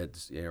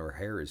that her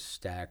hair is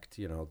stacked,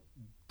 to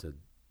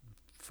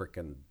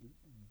frickin'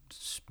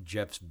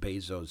 Jeff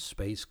Bezos'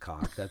 space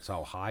cock. That's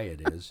how high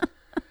it is.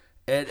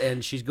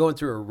 And she's going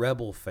through a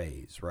rebel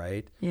phase,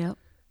 right? Yep.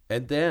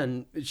 And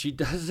then she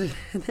does it,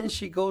 and then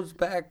she goes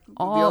back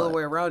the other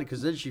way around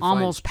because then she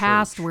almost finds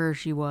past church. where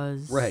she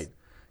was. Right.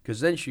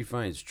 Because then she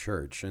finds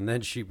church, and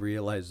then she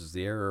realizes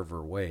the error of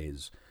her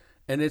ways.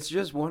 And it's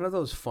just one of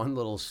those fun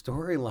little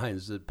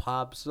storylines that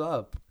pops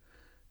up,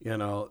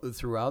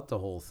 throughout the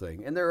whole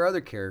thing. And there are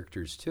other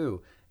characters,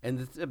 too.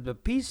 And the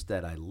piece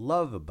that I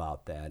love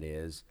about that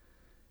is,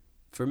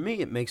 for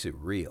me, it makes it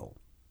real.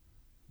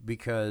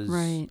 Because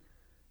right.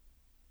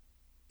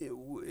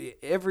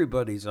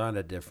 Everybody's on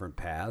a different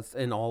path,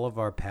 and all of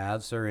our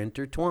paths are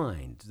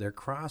intertwined. They're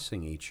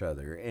crossing each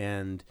other.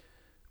 And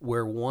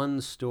where one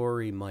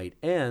story might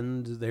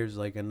end, there's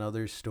like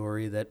another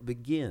story that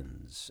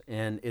begins.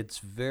 And it's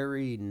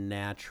very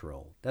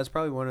natural. That's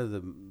probably one of the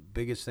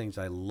biggest things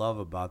I love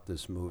about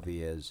this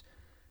movie is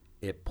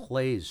it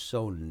plays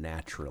so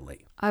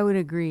naturally. I would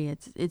agree.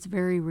 It's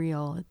very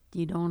real.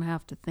 You don't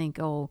have to think,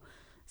 oh,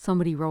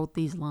 somebody wrote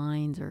these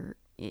lines, or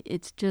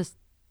it's just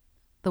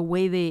the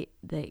way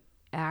the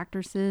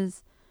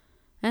actresses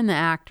and the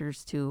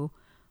actors too,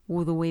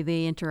 the way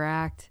they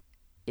interact,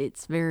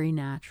 it's very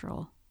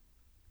natural.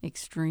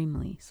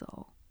 Extremely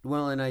so.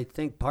 Well, and I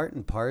think part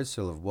and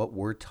parcel of what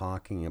we're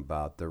talking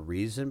about, the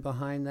reason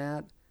behind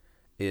that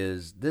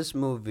is this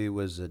movie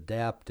was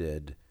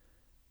adapted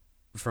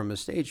from a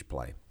stage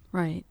play.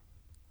 Right.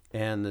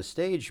 And the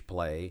stage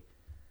play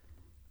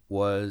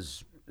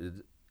was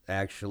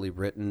actually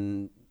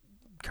written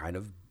kind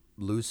of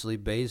loosely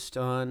based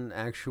on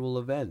actual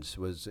events.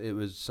 It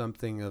was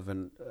something of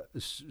an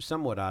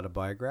somewhat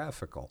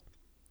autobiographical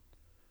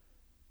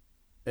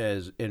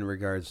as in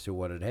regards to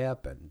what had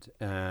happened,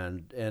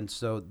 and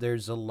so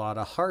there's a lot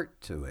of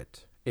heart to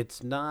it.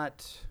 It's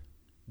not.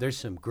 There's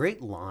some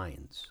great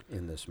lines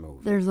in this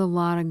movie. There's a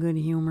lot of good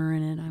humor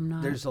in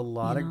it. There's a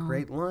lot of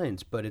great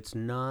lines, but it's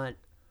not.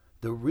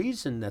 The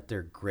reason that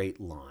they're great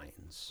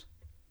lines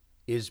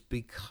is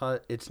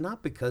because it's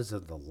not because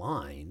of the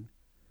line.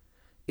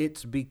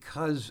 It's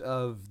because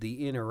of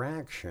the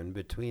interaction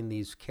between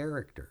these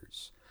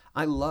characters.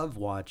 I love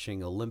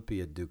watching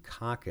Olympia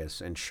Dukakis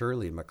and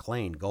Shirley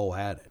MacLaine go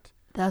at it.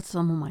 That's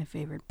some of my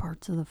favorite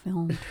parts of the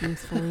film,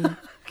 truthfully.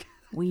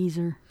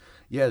 Weezer.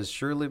 Yes,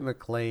 Shirley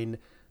MacLaine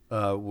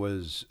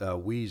was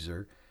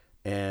Weezer,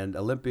 and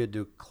Olympia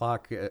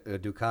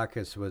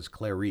Dukakis was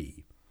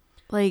Clary.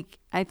 Like,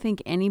 I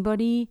think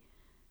anybody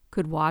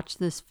could watch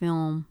this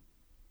film,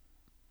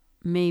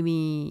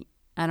 maybe,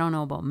 I don't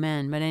know about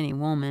men, but any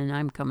woman,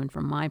 I'm coming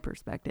from my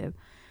perspective,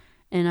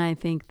 and I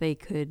think they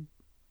could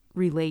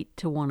relate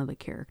to one of the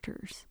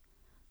characters.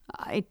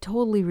 I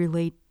totally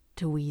relate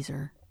to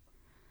Weezer.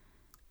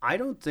 I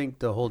don't think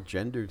the whole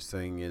gender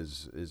thing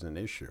is an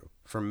issue.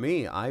 For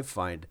me, I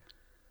find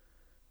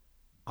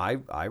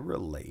I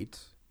relate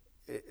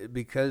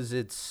because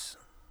it's,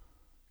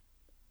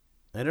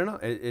 I don't know,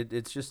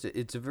 it's just,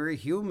 it's a very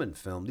human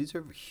film. These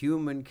are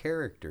human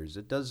characters.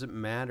 It doesn't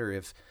matter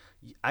if,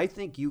 I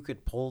think you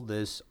could pull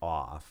this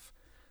off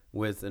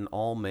with an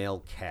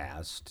all-male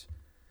cast,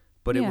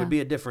 but it would be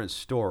a different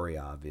story,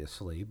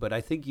 obviously. But I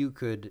think you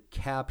could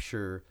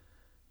capture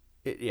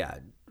it. Yeah,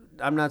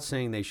 I'm not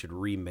saying they should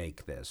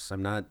remake this.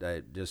 I'm not,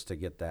 just to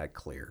get that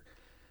clear.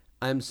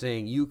 I'm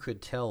saying you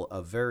could tell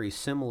a very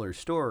similar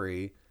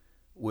story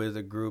with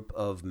a group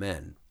of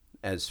men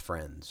as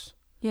friends.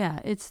 Yeah,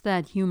 it's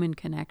that human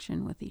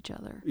connection with each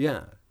other.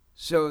 Yeah.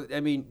 So, I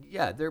mean,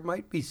 yeah, there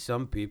might be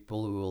some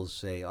people who will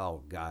say,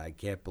 oh, God, I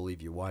can't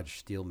believe you watch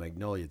Steel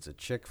Magnolia. It's a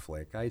chick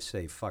flick. I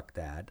say, fuck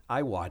that.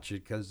 I watch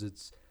it because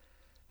it's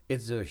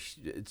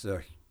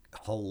a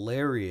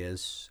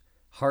hilarious,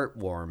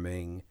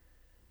 heartwarming,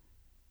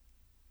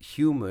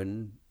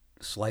 human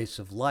slice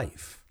of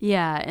life.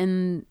 Yeah,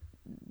 and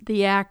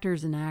the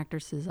actors and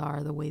actresses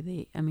are the way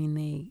they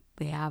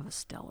have a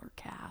stellar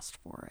cast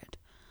for it.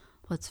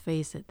 Let's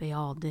face it, they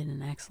all did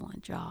an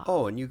excellent job.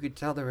 Oh, and you could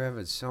tell they're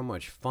having so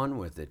much fun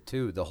with it,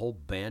 too. The whole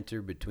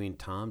banter between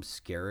Tom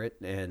Skerritt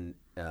and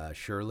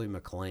Shirley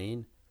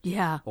MacLaine.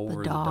 Yeah,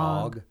 over the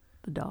dog.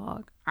 The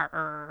dog.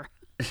 Arr.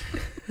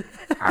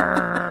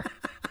 Arr.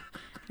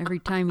 Every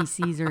time he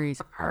sees her,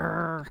 he's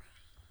arr.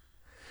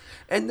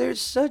 And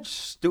there's such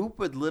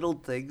stupid little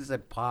things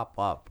that pop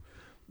up.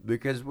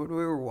 Because when we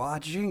were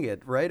watching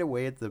it right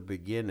away at the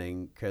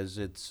beginning, because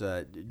it's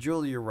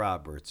Julia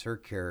Roberts, her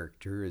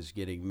character is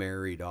getting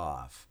married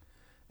off.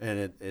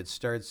 And it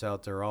starts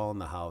out, they're all in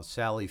the house.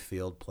 Sally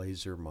Field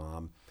plays her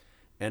mom.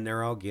 And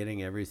they're all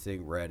getting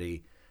everything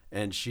ready.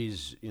 And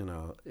she's,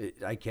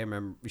 I can't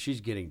remember, she's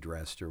getting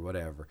dressed or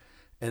whatever.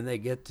 And they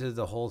get to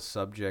the whole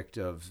subject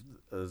of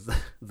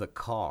the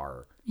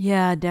car.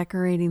 Yeah,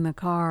 decorating the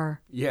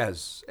car.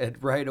 Yes,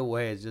 and right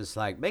away it's just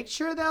like, make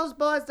sure those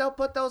boys don't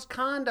put those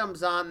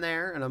condoms on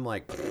there. And I'm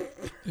like...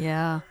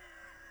 Yeah.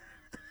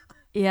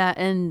 Yeah,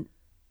 and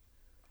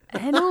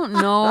I don't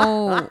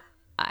know.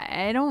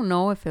 I don't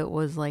know if it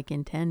was, like,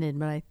 intended,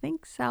 but I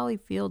think Sally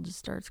Field just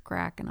starts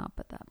cracking up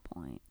at that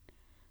point.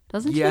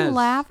 Doesn't she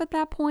laugh at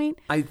that point?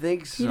 I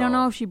think so. You don't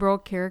know if she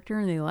broke character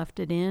and they left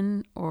it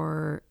in,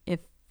 or if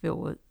it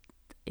was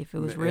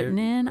written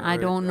in. I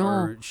don't know.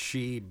 Or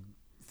she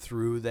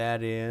threw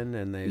that in,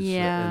 and they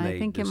I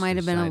think it might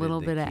have been a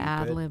little bit of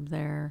ad lib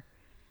there.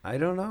 I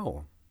don't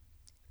know,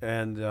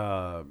 and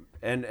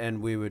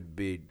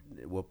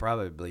we'll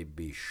probably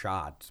be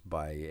shot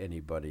by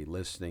anybody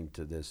listening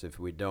to this if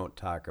we don't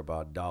talk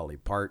about Dolly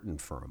Parton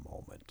for a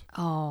moment.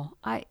 Oh,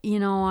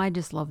 I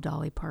just love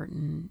Dolly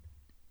Parton.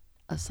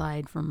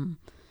 Aside from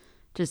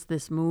just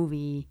this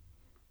movie,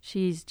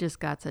 she's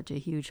just got such a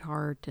huge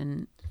heart,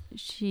 and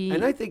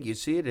I think you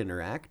see it in her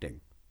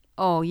acting.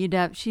 Oh,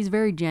 she's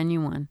very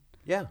genuine.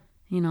 Yeah.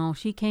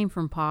 She came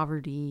from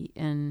poverty,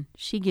 and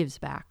she gives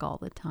back all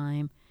the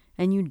time,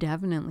 and you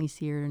definitely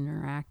see her in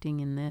her acting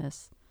in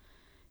this.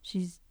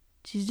 She's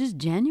just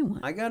genuine.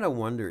 I gotta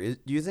wonder,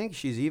 do you think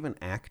she's even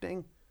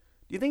acting?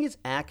 Do you think it's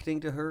acting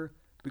to her?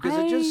 Because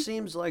it just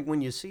seems like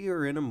when you see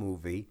her in a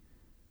movie,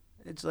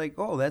 it's like,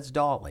 oh, that's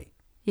Dolly.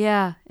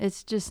 Yeah,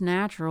 it's just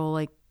natural.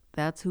 Like,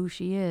 that's who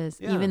she is.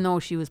 Yeah. Even though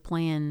she was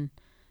playing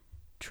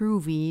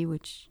Truvy,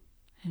 which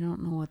I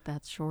don't know what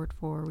that's short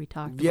for. We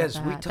talked about that. Yes,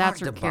 we talked that's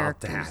her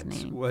about character's that.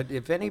 Name.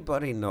 If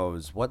anybody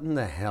knows, what in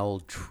the hell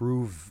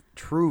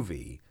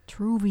Truvy?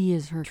 Truvy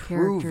is her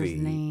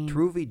character's name.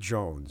 Truvy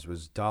Jones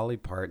was Dolly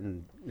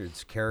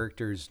Parton's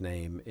character's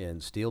name in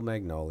Steel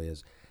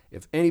Magnolias.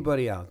 If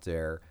anybody out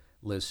there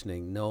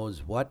listening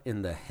knows what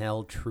in the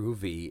hell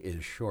Truvy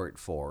is short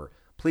for,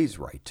 please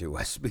write to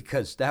us,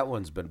 because that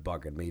one's been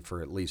bugging me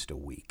for at least a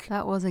week.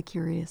 That was a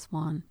curious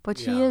one. But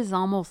she is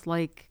almost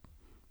like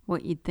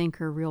what you'd think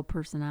her real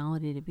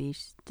personality to be.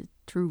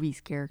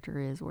 Truvy's character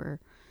is, where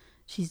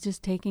she's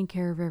just taking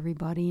care of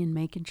everybody and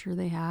making sure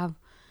they have,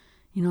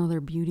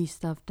 their beauty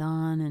stuff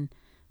done and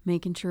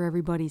making sure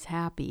everybody's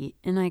happy.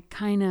 And I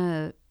kind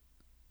of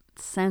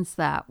sense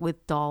that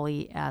with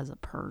Dolly as a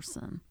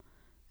person,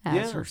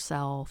 as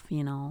herself,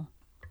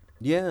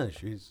 Yeah,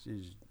 she's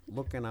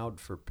looking out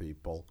for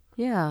people.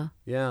 Yeah.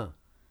 Yeah.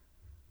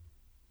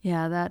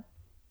 Yeah,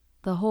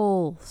 the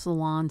whole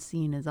salon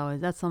scene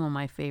that's some of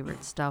my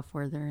favorite stuff,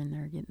 where they're in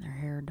there getting their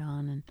hair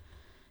done and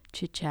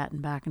chit-chatting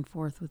back and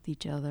forth with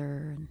each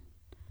other. And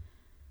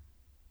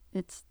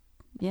it's,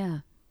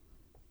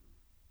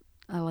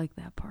 I like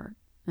that part.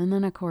 And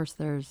then, of course,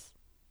 I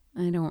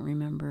don't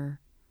remember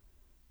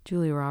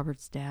Julia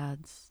Roberts'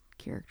 dad's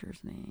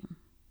character's name.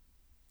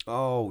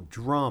 Oh,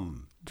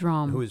 Drum.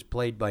 Who is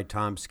played by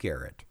Tom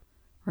Skerritt.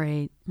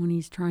 Right, when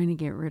he's trying to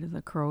get rid of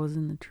the crows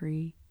in the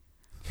tree.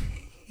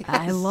 Yes.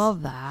 I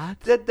love that.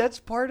 That's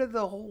part of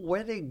the whole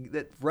wedding.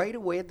 That right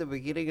away at the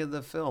beginning of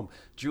the film,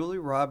 Julie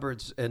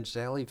Roberts and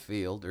Sally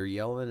Field are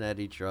yelling at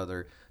each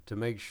other to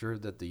make sure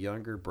that the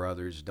younger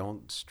brothers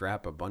don't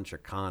strap a bunch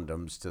of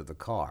condoms to the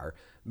car.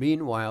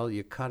 Meanwhile,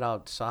 you cut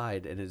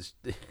outside, and it's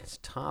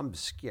Tom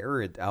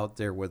Skerritt out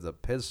there with a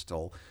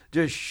pistol,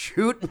 just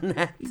shooting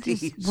at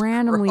these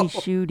randomly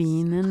crows.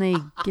 Shooting. Then they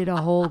get a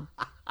whole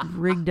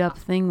rigged up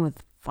thing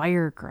with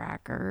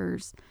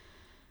firecrackers,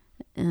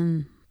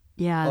 and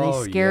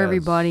they scare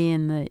everybody,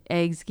 and the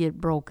eggs get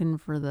broken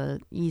for the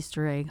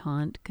Easter egg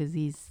hunt because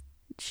he's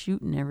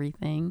shooting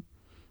everything.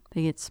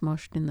 They get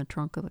smushed in the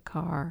trunk of the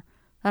car.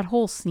 That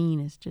whole scene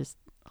is just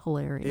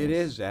hilarious. It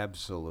is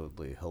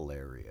absolutely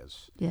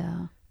hilarious.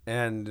 Yeah.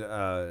 And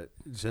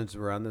since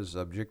we're on the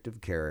subject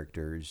of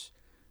characters,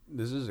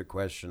 this is a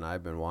question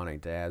I've been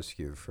wanting to ask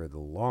you for the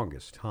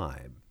longest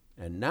time,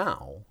 and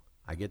now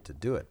I get to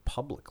do it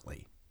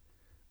publicly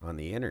on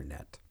the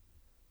internet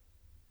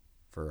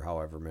for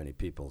however many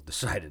people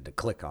decided to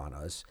click on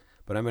us.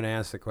 But I'm going to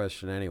ask the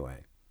question anyway.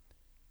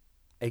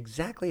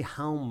 Exactly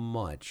how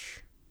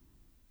much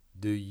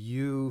do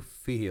you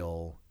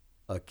feel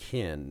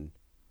akin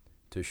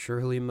to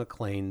Shirley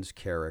MacLaine's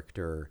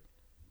character,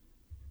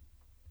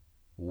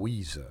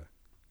 Weezer?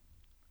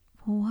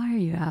 Well, why are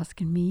you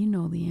asking me? You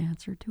know the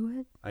answer to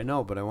it. I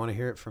know, but I want to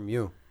hear it from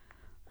you.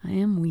 I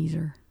am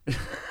Weezer.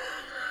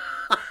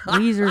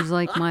 Weezer's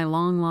like my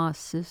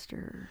long-lost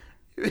sister.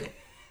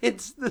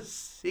 It's the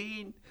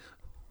scene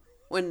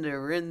when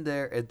they're in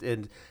there,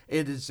 and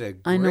it is a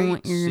great scene. I know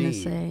what you're going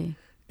to say.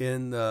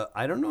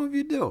 I don't know if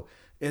you do.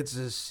 It's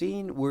a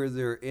scene where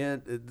they're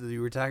in,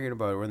 you were talking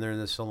about when they're in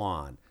the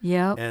salon.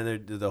 Yep.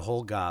 And the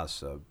whole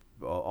gossip,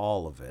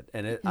 all of it.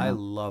 And I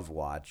love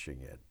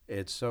watching it.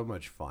 It's so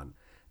much fun.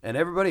 And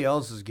everybody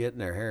else is getting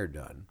their hair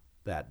done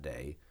that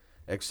day,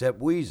 except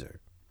Weezer.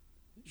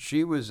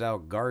 She was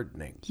out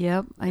gardening.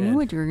 Yep, I knew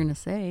what you were going to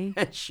say.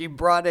 And she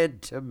brought in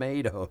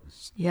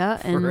tomatoes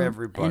for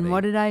everybody. And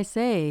what did I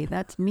say?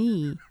 That's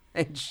me.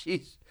 And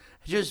she's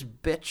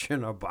just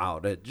bitching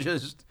about it.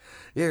 Just,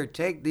 here,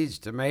 take these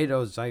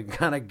tomatoes. I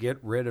got to get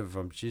rid of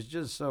them. She's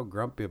just so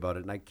grumpy about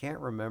it. And I can't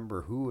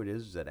remember who it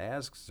is that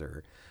asks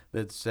her,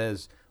 that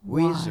says,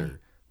 Weezer,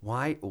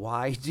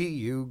 why do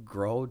you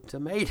grow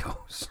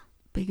tomatoes?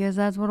 Because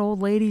that's what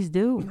old ladies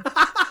do.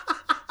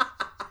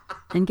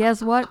 And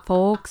guess what,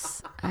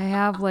 folks? I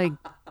have like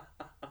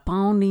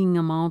bounding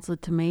amounts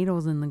of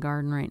tomatoes in the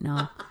garden right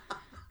now.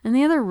 And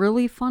the other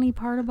really funny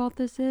part about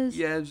this is,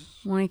 Yes.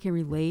 when I can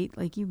relate,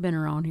 like you've been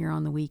around here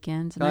on the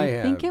weekends, and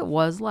I think have. it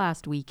was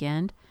last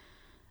weekend.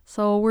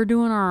 So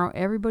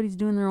everybody's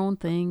doing their own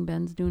thing.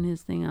 Ben's doing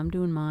his thing. I'm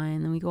doing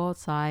mine. Then we go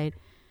outside.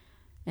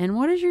 And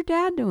what is your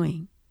dad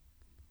doing?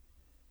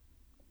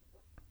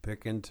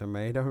 Picking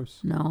tomatoes?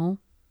 No.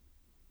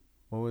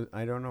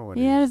 I don't know what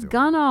He had his doing.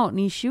 gun out and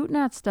he's shooting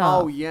at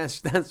stuff. Oh, yes,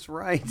 that's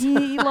right.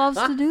 He loves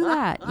to do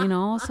that,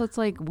 So it's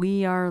like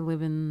we are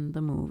living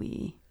the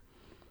movie.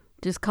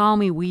 Just call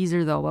me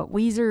Weezer, though. But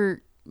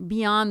Weezer,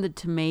 beyond the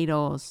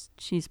tomatoes,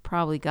 she's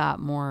probably got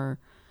more,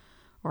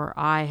 or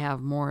I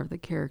have more of the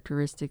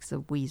characteristics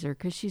of Weezer,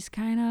 because she's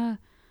kind of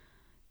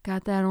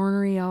got that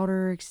ornery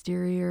outer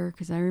exterior.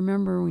 Because I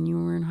remember when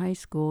you were in high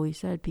school, you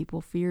said people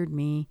feared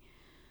me.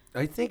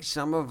 I think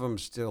some of them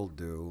still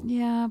do.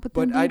 Yeah, but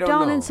then I deep don't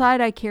down know.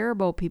 inside, I care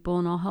about people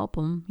and I'll help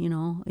them.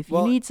 If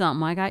you need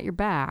something, I got your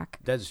back.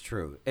 That's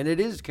true. And it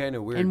is kind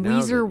of weird. And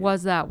now Weezer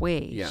was that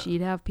way. Yeah.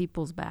 She'd have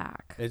people's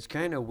back. It's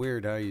kind of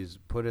weird how you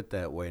put it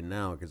that way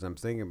now, because I'm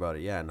thinking about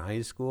it. Yeah, in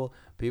high school,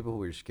 people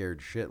were scared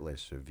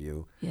shitless of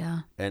you. Yeah.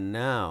 And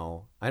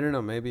now, I don't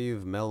know, maybe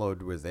you've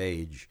mellowed with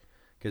age,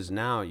 because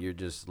now you're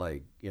just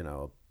like,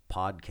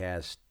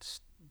 podcast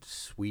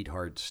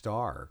sweetheart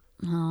star.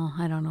 Oh,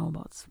 I don't know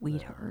about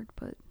sweetheart,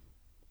 but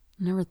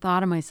I never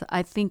thought of myself.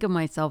 I think of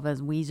myself as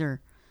Weezer,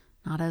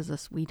 not as a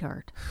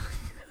sweetheart.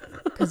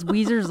 Because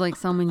Weezer's like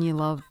someone you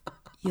love,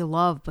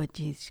 but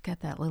she's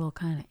got that little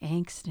kind of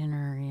angst in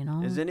her,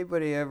 Has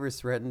anybody ever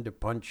threatened to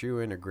punch you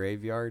in a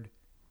graveyard?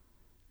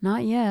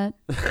 Not yet.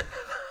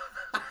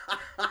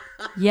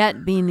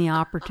 Yet being the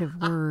operative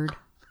word,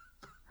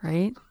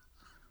 right?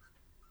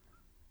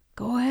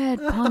 Go ahead,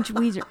 punch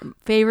Weezer.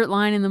 Favorite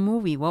line in the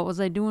movie. What was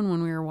I doing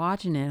when we were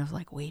watching it? I was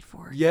like, wait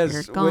for it. Yes,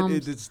 here it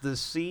comes. it's the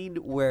scene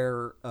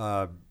where...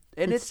 and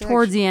it's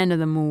towards the end of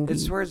the movie.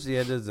 It's towards the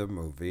end of the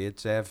movie.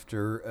 It's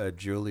after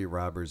Julie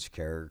Roberts'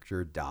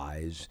 character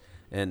dies,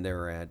 and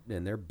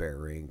they're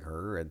burying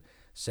her, and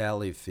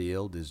Sally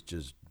Field is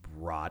just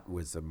wrought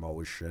with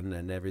emotion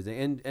and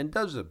everything, and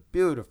does a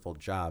beautiful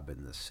job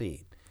in the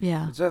scene.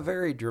 Yeah, it's a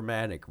very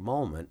dramatic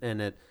moment,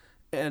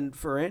 and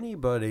for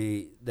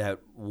anybody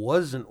that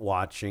wasn't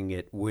watching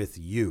it with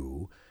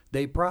you,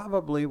 they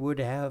probably would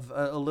have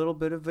a little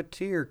bit of a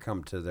tear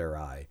come to their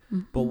eye.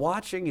 Mm-hmm. But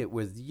watching it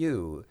with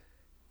you,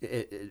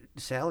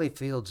 Sally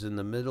Field's in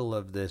the middle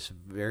of this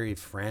very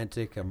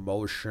frantic,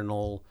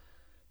 emotional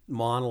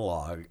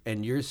monologue,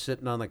 and you're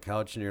sitting on the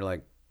couch and you're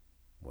like,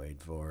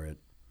 wait for it.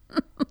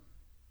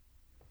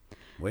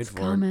 Wait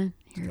for it.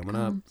 It's coming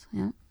up.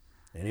 Yeah.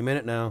 Any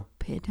minute now.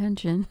 Pay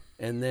attention.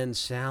 And then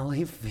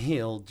Sally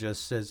Field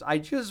just says, I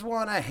just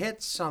want to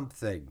hit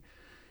something.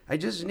 I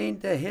just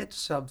need to hit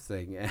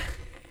something.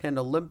 And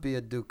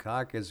Olympia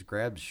Dukakis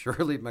grabs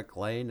Shirley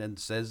MacLaine and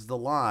says the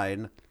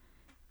line,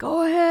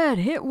 go ahead,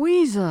 hit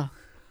Weezer.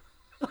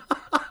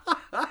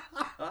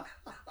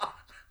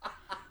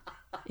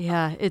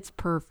 Yeah, it's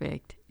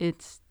perfect.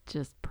 It's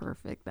just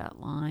perfect, that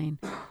line.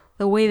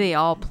 The way they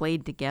all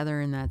played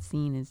together in that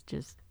scene is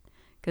just...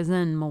 Because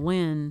then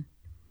Malin,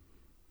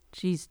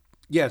 she's...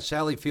 Yeah,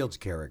 Sally Field's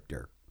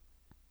character.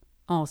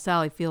 Oh,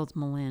 Sally Field's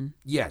Malin.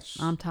 Yes.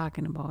 I'm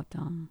talking about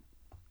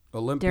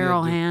Olympia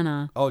Daryl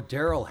Hannah. Oh,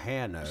 Daryl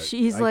Hannah.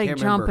 She's like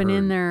jumping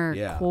in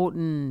there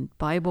quoting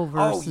Bible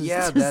verses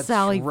to that's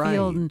Sally right.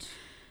 Field. And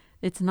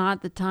it's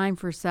not the time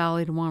for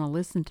Sally to want to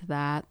listen to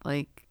that.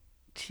 Like,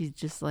 she's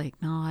just like,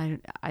 no,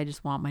 I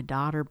just want my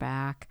daughter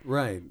back.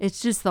 Right.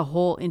 It's just the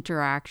whole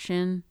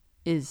interaction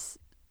it's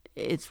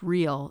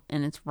real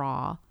and it's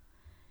raw.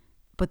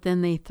 But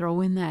then they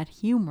throw in that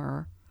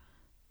humor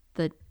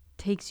that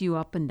takes you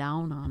up and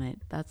down on it.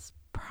 That's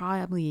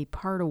probably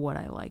part of what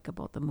I like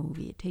about the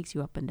movie. It takes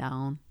you up and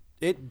down.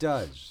 It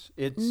does.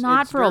 It's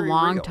not for a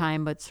long real.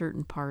 time, but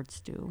certain parts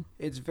do.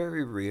 It's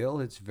very real.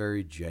 It's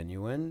very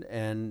genuine,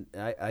 and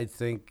I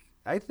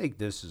think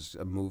this is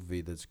a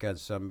movie that's got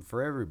something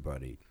for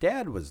everybody.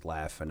 Dad was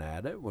laughing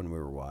at it when we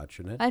were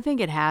watching it. I think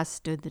it has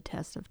stood the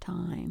test of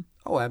time.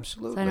 Oh,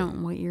 absolutely. So I don't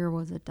know, what year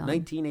was it done?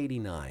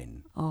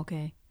 1989.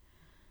 Okay.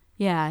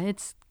 Yeah,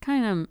 it's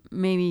kind of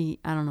maybe,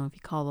 I don't know if you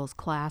call those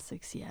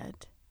classics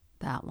yet,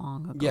 that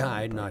long ago. Yeah,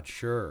 I'm not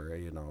sure.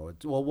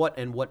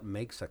 What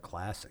makes a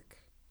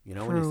classic?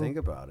 True. When you think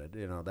about it,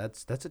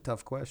 that's a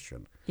tough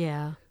question.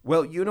 Yeah.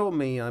 Well, you know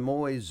me, I'm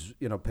always,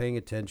 paying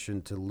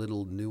attention to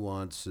little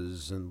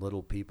nuances and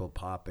little people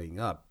popping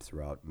up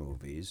throughout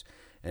movies.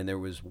 And there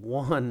was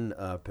one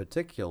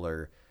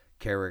particular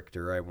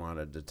character I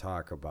wanted to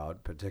talk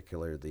about,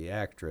 particularly the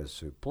actress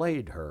who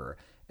played her,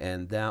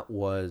 and that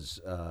was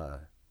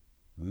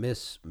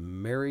Miss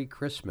Merry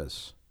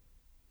Christmas.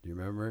 Do you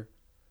remember?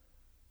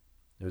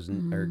 It was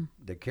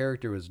the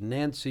character was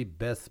Nancy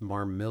Beth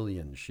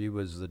Marmillion. She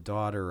was the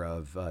daughter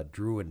of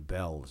Drew and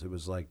Bells. It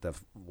was like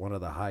one of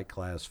the high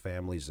class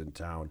families in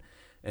town,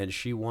 and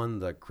she won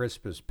the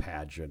Christmas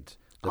pageant,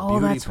 the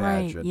beauty that's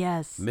pageant. Right.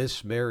 Yes,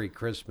 Miss Merry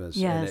Christmas.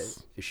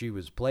 Yes, and she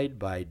was played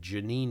by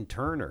Janine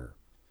Turner,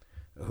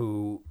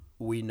 who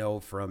we know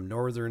from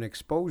Northern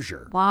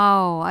Exposure.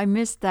 Wow, I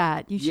missed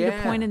that. You should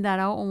have pointed that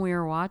out when we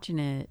were watching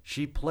it.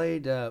 She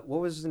played, what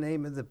was the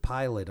name of the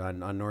pilot on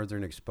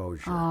Northern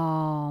Exposure?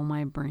 Oh,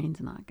 my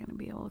brain's not going to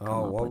be able to come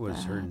up with that. Oh, what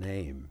was her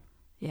name?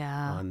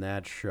 Yeah. On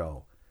that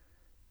show.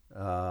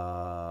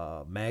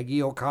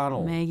 Maggie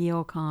O'Connell. Maggie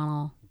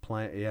O'Connell.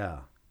 Yeah.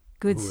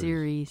 Good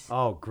series.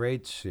 Oh,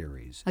 great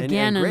series.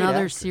 Again, and great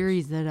another actress.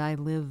 series that I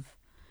live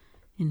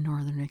in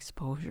Northern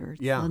Exposure.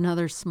 It's Yeah.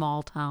 another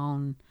small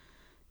town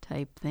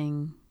type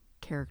thing,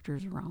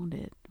 characters around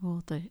it.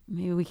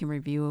 Maybe we can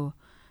review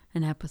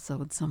an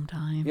episode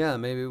sometime. Yeah,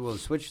 maybe we'll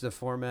switch the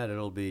format.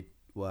 It'll be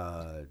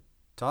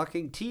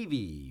talking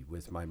TV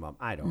with my mom.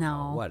 I don't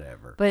know,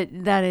 whatever.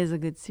 But that is a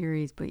good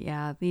series. But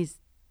yeah,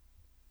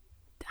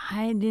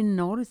 I didn't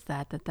notice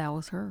that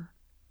was her.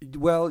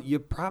 Well, you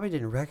probably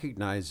didn't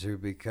recognize her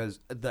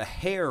because the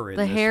hair in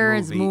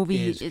this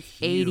movie is it's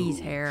huge. 80s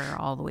hair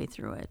all the way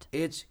through it.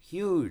 It's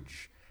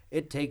huge.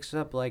 It takes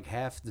up like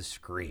half the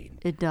screen.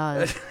 It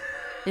does.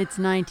 It's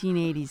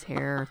 1980s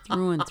hair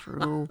through and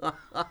through.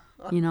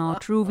 You know,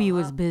 Truvy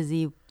was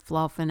busy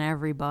fluffing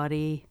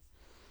everybody.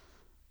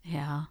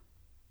 Yeah.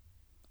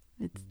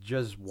 It's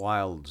just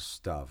wild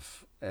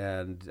stuff.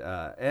 And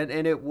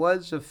it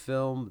was a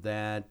film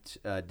that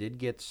did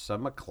get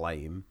some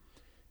acclaim.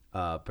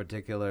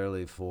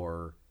 Particularly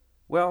for,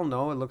 well,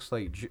 no, it looks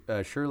like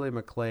Shirley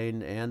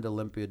MacLaine and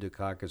Olympia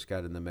Dukakis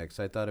got in the mix.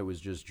 I thought it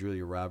was just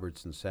Julia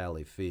Roberts and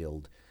Sally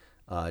Field.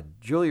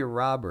 Julia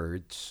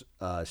Roberts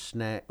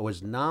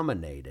was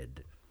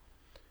nominated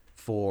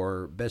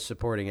for Best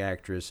Supporting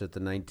Actress at the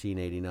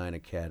 1989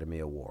 Academy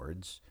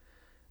Awards.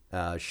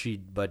 But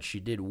she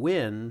did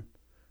win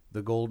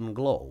the Golden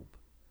Globe.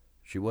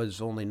 She was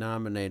only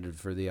nominated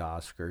for the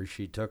Oscar.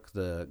 She took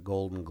the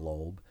Golden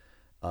Globe.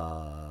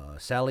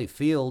 Sally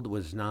Field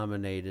was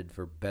nominated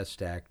for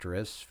Best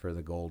Actress for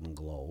the Golden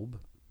Globe.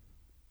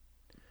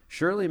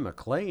 Shirley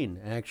MacLaine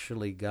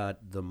actually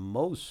got the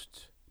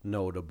most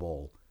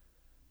notable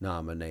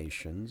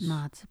nominations.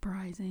 Not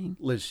surprising.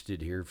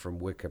 Listed here from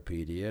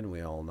Wikipedia, and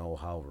we all know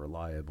how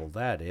reliable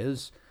that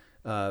is.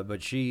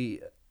 But in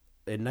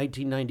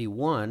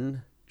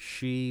 1991,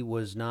 she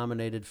was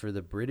nominated for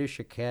the British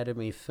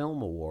Academy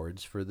Film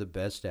Awards for the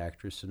Best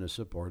Actress in a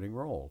Supporting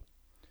Role.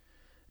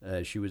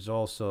 She was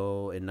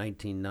also, in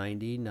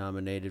 1990,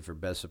 nominated for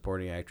Best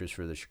Supporting Actress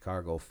for the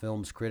Chicago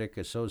Films Critic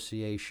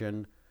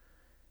Association.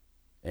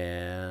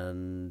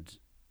 And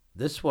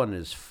this one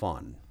is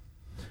fun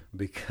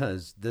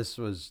because this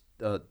was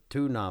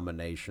 2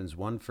 nominations,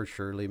 one for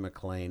Shirley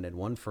MacLaine and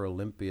one for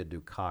Olympia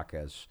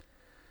Dukakis.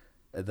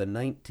 The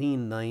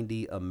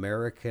 1990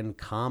 American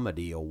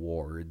Comedy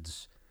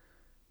Awards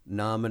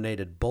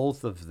nominated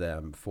both of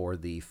them for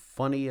the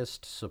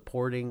funniest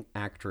supporting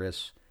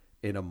actress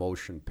in a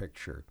motion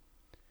picture.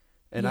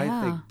 And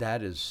I think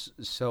that is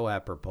so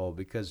apropos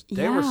because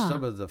they were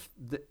some of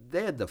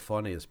they had the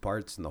funniest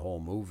parts in the whole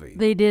movie.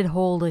 They did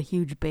hold a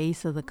huge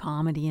base of the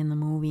comedy in the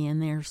movie,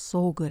 and they're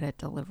so good at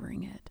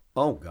delivering it.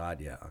 Oh,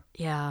 God, yeah.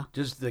 Yeah.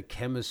 Just the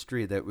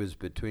chemistry that was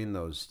between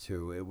those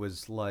two. It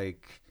was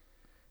like,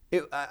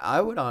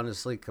 I would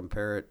honestly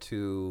compare it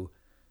to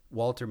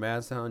Walter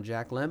Matthau and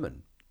Jack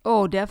Lemmon.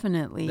 Oh,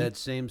 definitely. That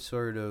same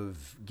sort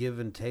of give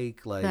and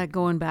take, like that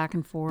going back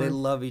and forth. They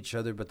love each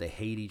other, but they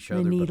hate each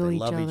other, but they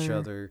love each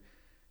other.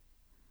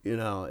 You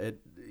know,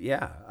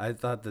 I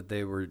thought that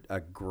they were a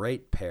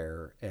great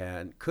pair,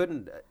 and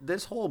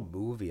this whole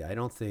movie, I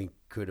don't think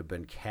could have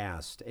been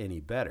cast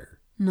any better.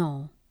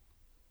 No,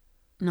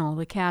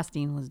 the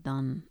casting was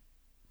done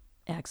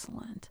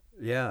excellent.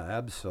 Yeah,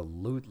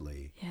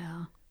 absolutely.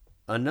 Yeah.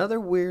 Another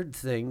weird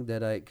thing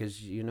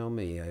because you know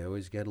me, I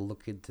always got to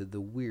look into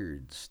the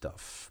weird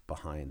stuff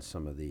behind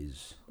some of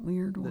these.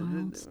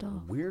 Wild,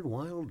 stuff. Weird,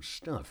 wild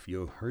stuff.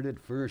 You heard it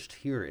first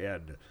here,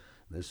 Ed.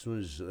 This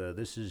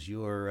is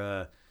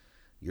your,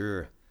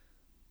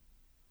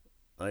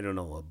 I don't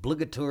know,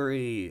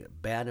 obligatory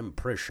bad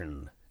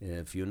impression.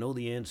 If you know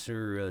the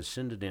answer,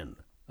 send it in.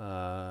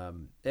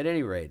 At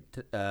any rate,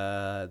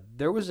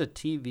 there was a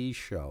TV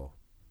show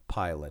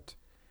pilot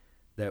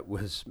that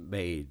was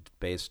made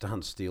based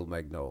on Steel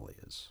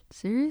Magnolias.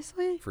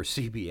 Seriously? For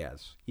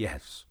CBS,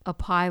 yes. A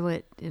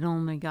pilot, it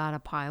only got a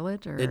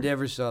pilot? Or it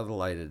never saw the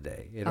light of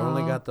day. It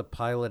only got the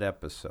pilot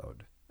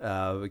episode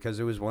because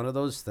it was one of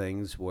those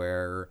things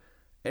where,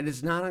 and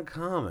it's not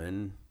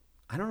uncommon,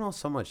 I don't know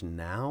so much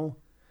now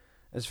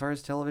as far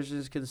as television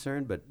is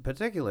concerned, but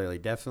particularly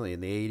definitely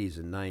in the 80s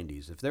and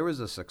 90s, if there was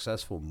a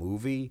successful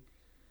movie,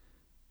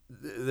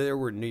 there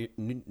were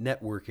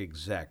network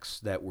execs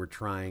that were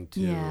trying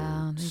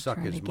to suck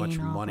as much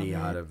money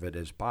out of it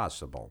as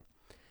possible.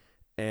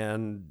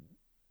 And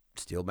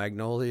Steel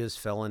Magnolias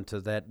fell into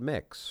that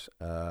mix.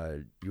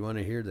 You want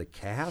to hear the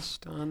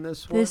cast on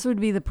this one? This would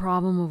be the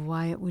problem of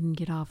why it wouldn't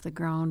get off the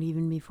ground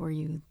even before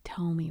you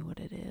tell me what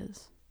it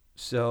is.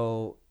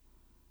 So,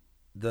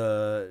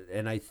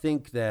 and I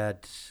think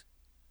that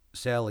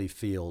Sally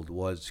Field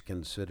was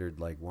considered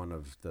like one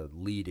of the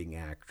leading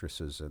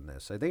actresses in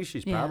this. I think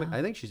she's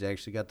I think she's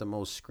actually got the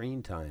most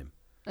screen time.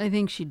 I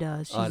think she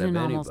does. She's in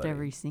almost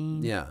every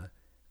scene. Yeah.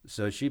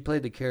 So she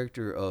played the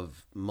character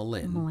of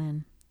Malin.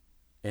 Malin.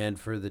 And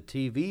for the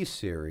TV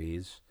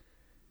series,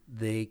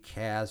 they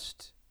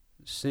cast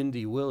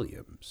Cindy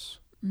Williams.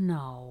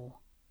 No.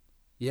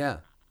 Yeah.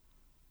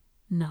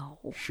 No.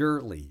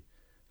 Shirley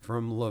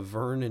from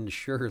Laverne and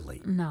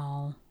Shirley.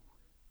 No.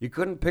 You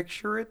couldn't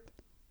picture it?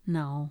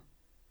 No.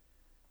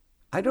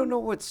 I don't know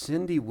what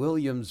Cindy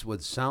Williams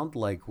would sound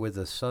like with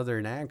a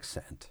southern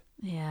accent.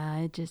 Yeah,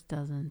 it just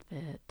doesn't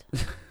fit.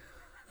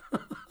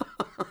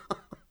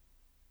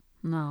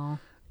 No.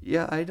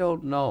 Yeah, I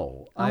don't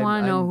know. I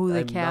want to know who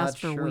they I'm cast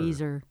for sure.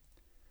 Weezer.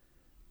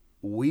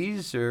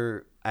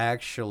 Weezer,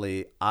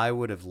 actually, I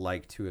would have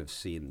liked to have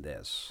seen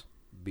this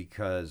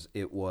because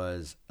it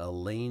was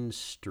Elaine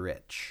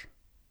Stritch.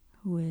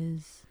 Who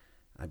is?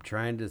 I'm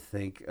trying to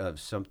think of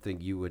something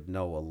you would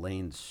know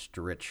Elaine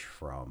Stritch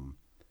from.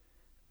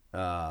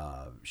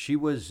 She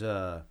was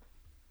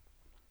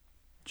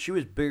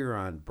bigger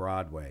on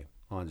Broadway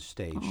on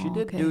stage. Oh, she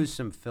did okay. do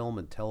some film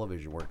and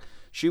television work.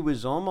 She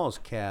was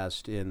almost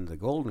cast in The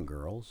Golden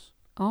Girls.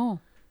 Oh.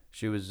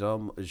 She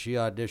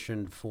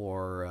auditioned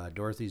for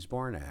Dorothy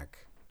Zbornak,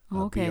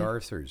 Okay. B.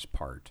 Arthur's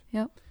part.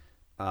 Yep.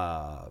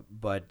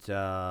 But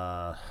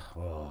I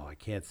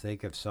can't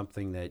think of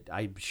something that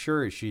I'm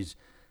sure she's.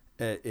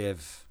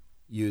 If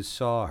you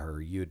saw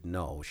her, you'd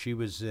know. She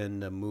was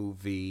in a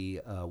movie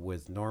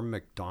with Norm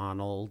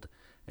Macdonald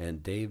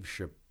and Dave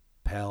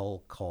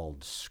Chappelle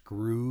called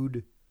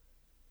Screwed.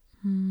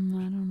 I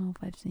don't know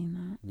if I've seen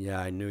that. Yeah,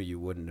 I knew you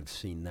wouldn't have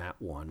seen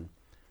that one.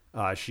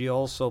 She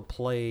also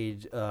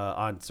played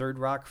on Third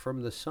Rock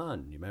from the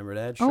Sun. You remember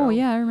that show? Oh,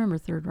 yeah, I remember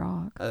Third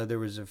Rock. There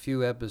was a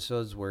few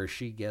episodes where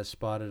she guest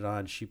spotted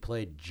on. She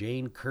played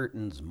Jane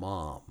Curtin's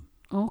mom.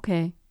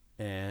 Okay.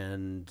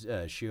 And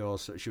she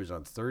was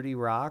on 30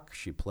 Rock.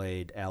 She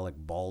played Alec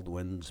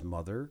Baldwin's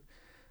mother.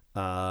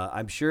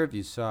 I'm sure if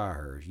you saw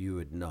her, you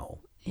would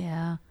know.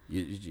 Yeah.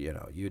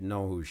 You'd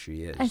know who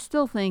she is. I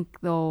still think,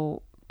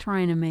 though,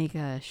 trying to make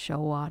a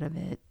show out of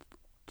it,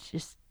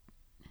 just,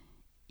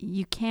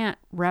 you can't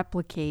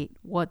replicate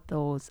what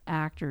those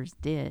actors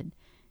did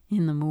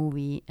in the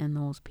movie and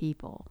those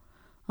people.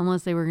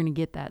 Unless they were going to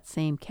get that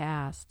same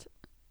cast,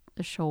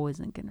 the show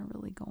isn't going to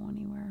really go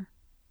anywhere.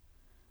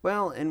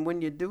 Well, and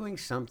when you're doing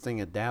something,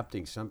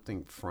 adapting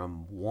something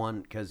from one,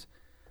 because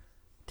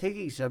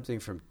taking something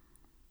from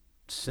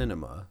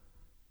cinema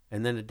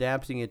and then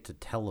adapting it to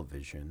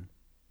television,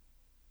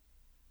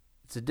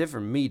 it's a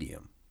different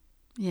medium.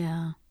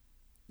 Yeah.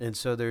 And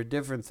so there are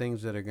different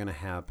things that are going to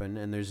happen,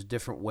 and there's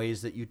different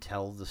ways that you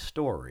tell the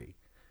story.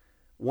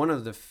 One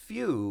of the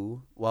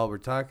few, while we're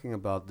talking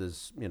about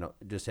this,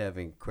 just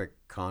having quick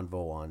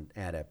convo on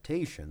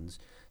adaptations,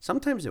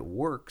 sometimes it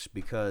works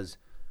because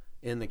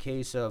in the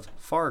case of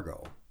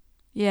Fargo,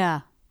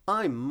 Yeah.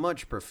 I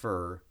much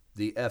prefer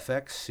the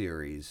FX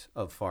series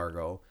of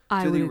Fargo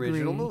to the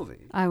original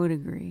movie. I would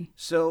agree.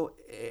 So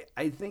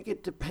I think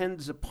it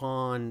depends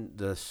upon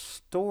the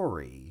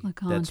story The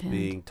that's content.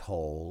 being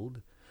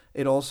told.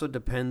 It also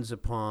depends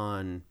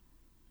upon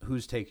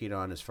who's taking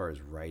on as far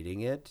as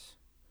writing it.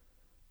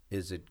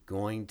 Is it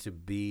going to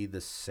be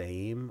the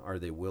same? Are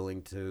they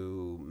willing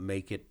to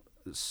make it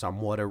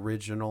somewhat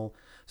original?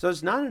 So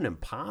it's not an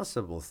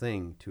impossible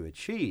thing to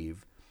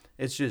achieve.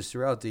 It's just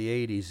throughout the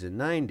 80s and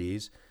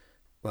 90s,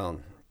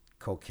 well,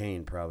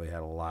 cocaine probably had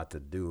a lot to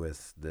do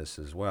with this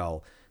as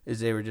well,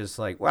 is they were just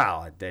like,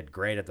 wow, it did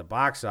great at the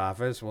box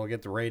office. We'll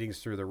get the ratings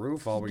through the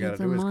roof. All we got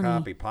to do is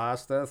copy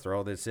pasta,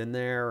 throw this in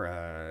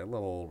there, a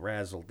little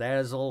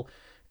razzle-dazzle,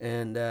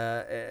 and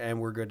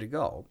we're good to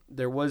go.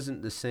 There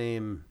wasn't the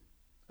same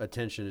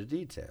attention to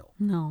detail.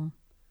 No.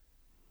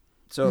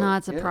 So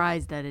not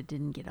surprised that it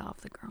didn't get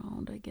off the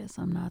ground. I guess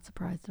I'm not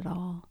surprised at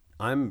all.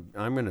 I'm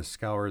going to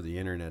scour the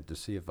internet to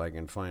see if I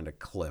can find a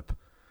clip,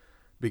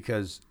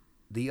 because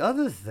the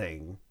other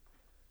thing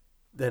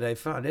that I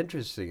found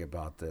interesting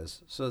about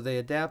this, so they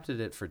adapted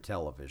it for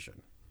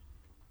television.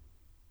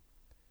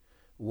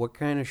 What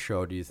kind of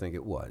show do you think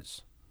it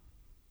was?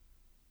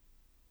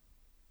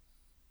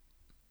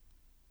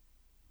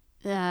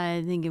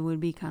 I think it would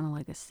be kind of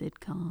like a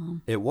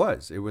sitcom. It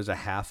was. It was a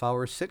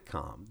half-hour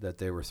sitcom that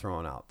they were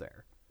throwing out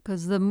there.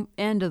 Because the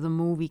end of the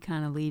movie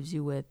kind of leaves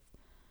you with,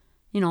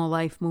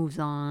 life moves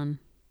on.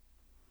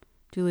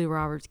 Julia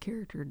Roberts'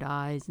 character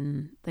dies,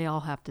 and they all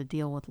have to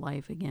deal with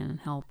life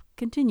again and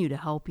continue to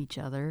help each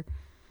other.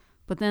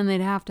 But then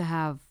they'd have to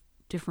have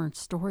different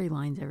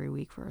storylines every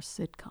week for a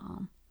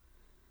sitcom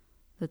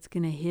that's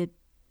going to hit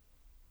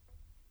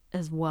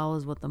as well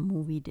as what the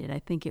movie did. I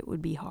think it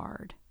would be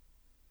hard.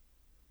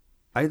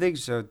 I think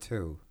so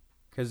too,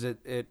 because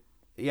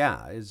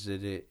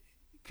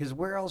because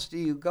where else do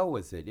you go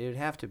with it? It'd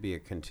have to be a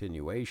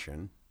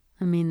continuation.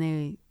 I mean,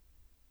 they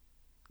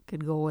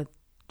could go with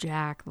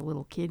Jack, the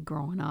little kid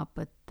growing up,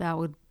 but that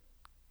would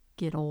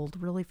get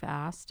old really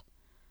fast.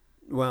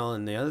 Well,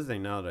 and the other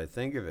thing, now that I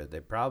think of it,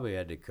 they probably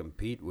had to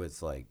compete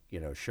with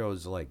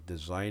shows like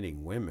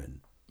Designing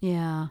Women.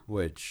 Yeah.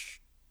 Which,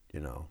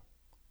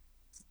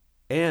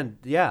 and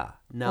yeah,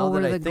 now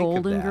that I think of that. Were the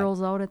Golden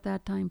Girls out at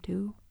that time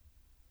too?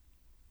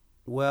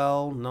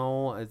 Well,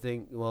 no, I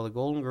think, well, the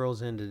Golden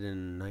Girls ended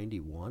in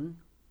 91.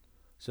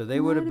 So they It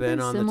would might have been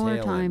on the similar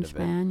tail time end of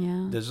span, it.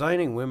 yeah.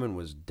 Designing Women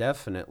was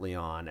definitely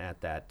on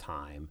at that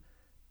time.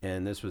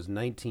 And this was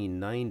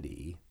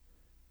 1990.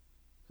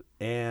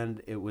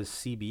 And it was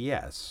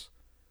CBS.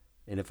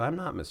 And if I'm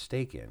not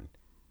mistaken,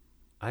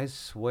 I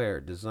swear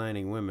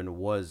Designing Women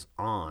was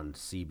on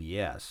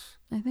CBS.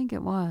 I think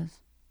it was.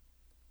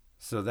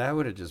 So that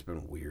would have just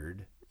been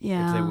weird.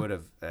 Yeah. If they would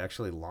have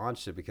actually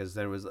launched it, because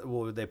then it was,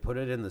 well, would they put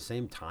it in the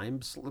same time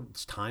block in the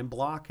same hour?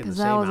 Because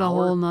that was a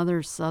whole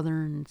nother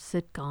Southern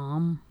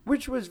sitcom.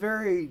 Which was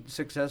very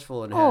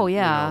successful and Oh, had,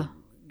 yeah.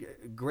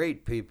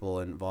 Great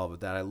people involved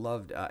with that. I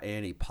loved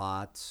Annie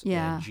Potts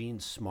Yeah. and Jean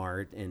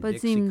Smart and But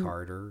Dixie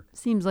Carter.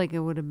 Seems like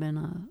it would have been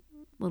a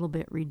little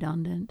bit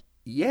redundant.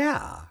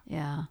 Yeah.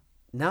 Yeah.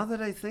 Now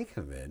that I think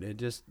of it, it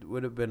just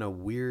would have been a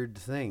weird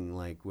thing.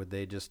 Like, would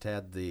they just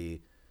had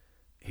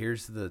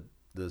here's the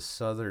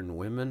Southern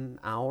Women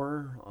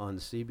Hour on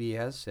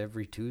CBS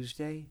every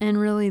Tuesday? And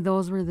really,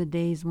 those were the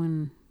days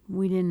when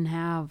we didn't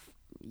have,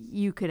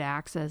 you could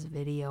access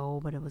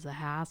video, but it was a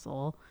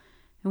hassle.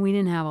 And we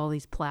didn't have all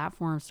these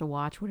platforms to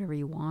watch whatever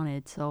you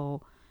wanted.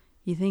 So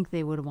you think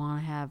they would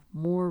want to have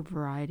more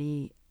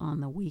variety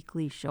on the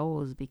weekly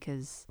shows,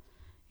 because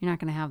you're not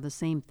going to have the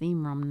same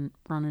theme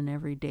running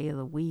every day of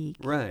the week.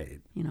 Right.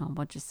 A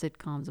bunch of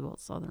sitcoms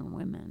about Southern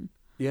women.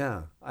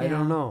 Yeah, I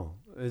don't know.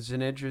 It's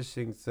an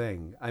interesting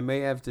thing. I may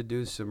have to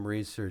do some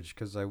research,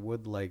 because I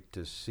would like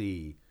to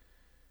see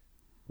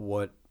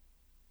what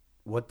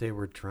they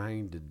were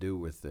trying to do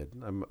with it.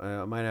 I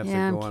might have to go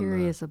on. Yeah, I'm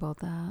curious about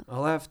that.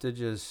 I'll have to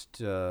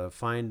just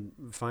find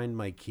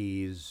my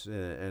keys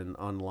and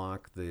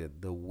unlock the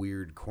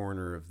weird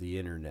corner of the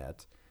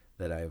internet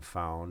that I've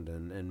found,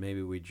 and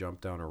maybe we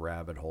jump down a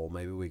rabbit hole.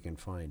 Maybe we can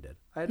find it.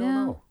 I don't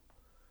know.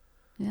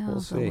 Yeah, we'll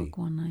I'll see. look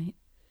one night.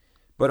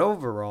 But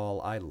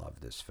overall, I love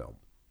this film.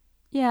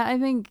 Yeah, I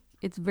think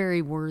it's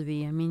very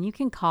worthy. I mean, you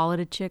can call it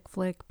a chick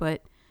flick,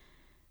 but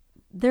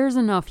there's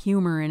enough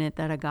humor in it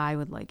that a guy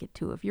would like it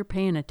too. If you're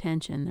paying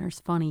attention, there's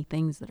funny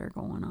things that are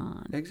going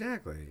on.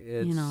 Exactly.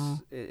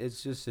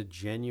 It's just a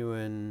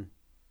genuine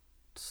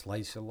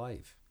slice of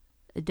life.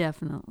 It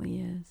definitely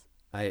is.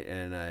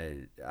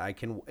 I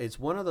can. It's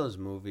one of those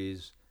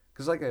movies,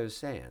 because like I was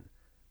saying,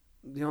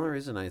 the only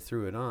reason I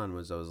threw it on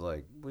was I was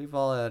like, we've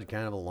all had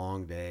kind of a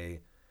long day.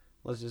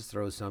 Let's just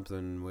throw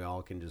something we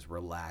all can just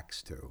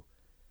relax to.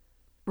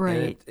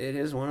 Right. It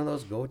is one of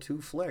those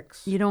go-to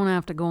flicks. You don't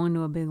have to go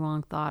into a big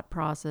long thought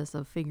process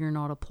of figuring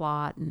out a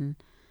plot and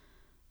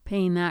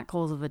paying that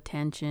close of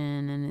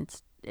attention, and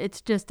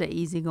it's just an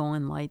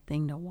easygoing light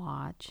thing to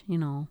watch.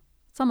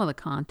 Some of the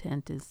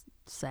content is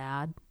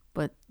sad,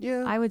 but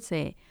yeah, I would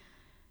say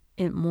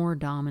it more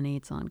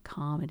dominates on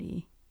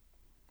comedy.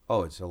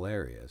 Oh, it's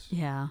hilarious.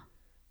 Yeah.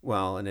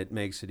 Well, and it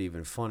makes it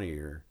even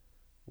funnier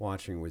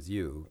watching with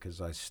you,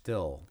 because I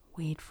still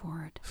wait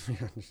for it.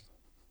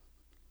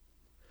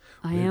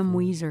 I am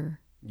Weezer.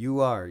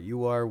 You are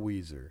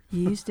Weezer.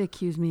 You used to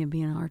accuse me of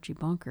being Archie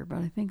Bunker, but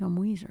I think I'm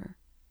Weezer.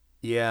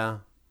 Yeah.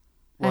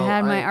 Well,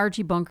 my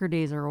Archie Bunker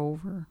days are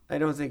over. I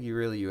don't think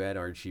you had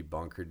Archie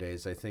Bunker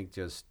days. I think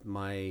just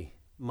my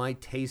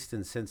taste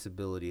and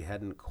sensibility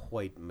hadn't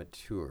quite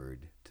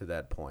matured to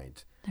that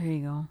point. There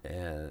you go.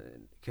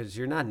 Because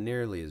you're not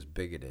nearly as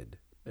bigoted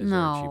as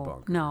Archie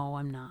Bunker. No,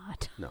 I'm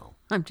not. No.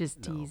 I'm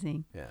just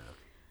teasing. Yeah.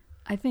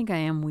 I think I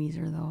am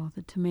Weezer, though.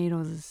 The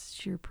tomatoes is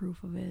sheer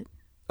proof of it.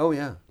 Oh,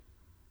 yeah.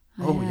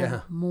 I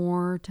have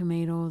more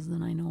tomatoes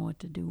than I know what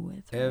to do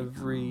with.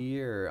 Every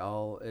year,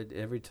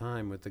 every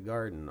time with the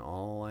garden,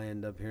 all I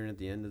end up hearing at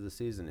the end of the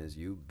season is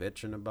you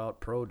bitching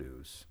about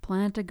produce.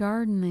 Plant a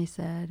garden, they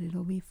said.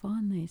 It'll be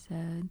fun, they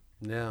said.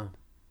 Yeah.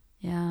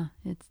 Yeah,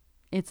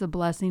 it's a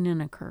blessing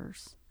and a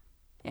curse.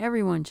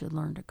 Everyone should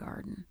learn to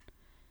garden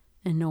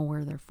and know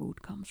where their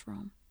food comes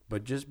from.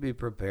 But just be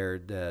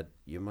prepared that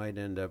you might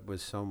end up with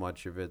so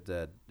much of it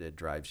that it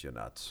drives you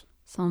nuts.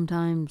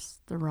 Sometimes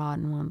the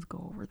rotten ones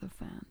go over the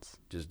fence.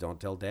 Just don't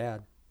tell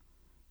Dad.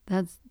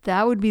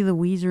 That would be the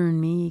Weezer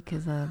in me,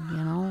 because like,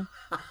 oh,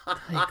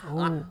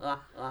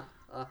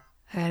 I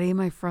gotta get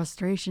my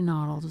frustration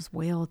out. I'll just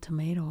whale a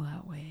tomato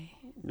that way.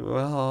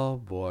 Well, oh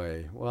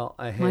boy. Well,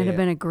 might have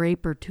been a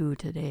grape or two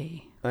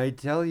today. I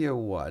tell you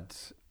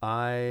what,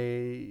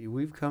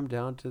 we've come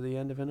down to the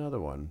end of another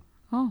one.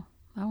 Oh,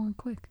 that went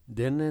quick.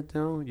 Didn't it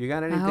though? You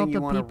got anything I hope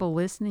you want to? The people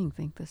listening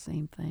think the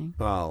same thing.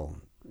 Well,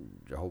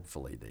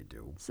 hopefully they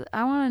do. So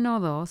I want to know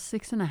though,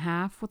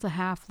 6.5. What's a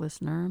half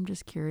listener? I'm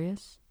just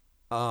curious.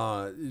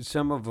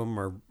 Some of them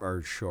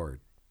are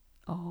short.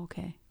 Oh,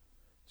 okay.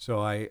 So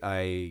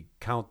I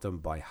count them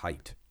by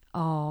height.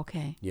 Oh,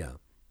 okay. Yeah.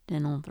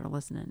 Didn't know if they're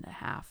listening to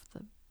half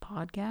the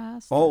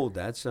podcast. Oh,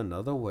 that's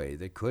another way.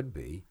 They could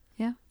be.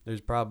 Yeah.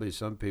 There's probably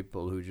some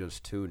people who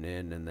just tune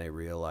in and they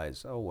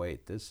realize, oh,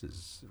 wait, this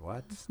is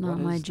what? It's not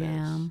my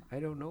jam. I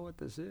don't know what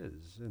this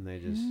is. And they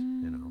just,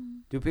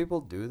 Do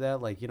people do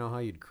that? Like, how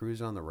you'd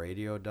cruise on the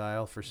radio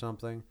dial for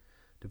something?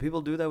 Do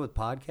people do that with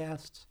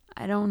podcasts?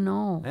 I don't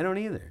know. I don't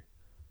either.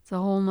 It's a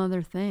whole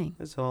nother thing.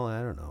 I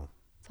don't know.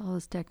 It's all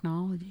this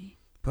technology.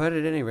 But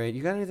at any rate,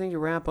 you got anything to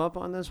wrap up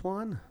on this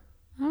one?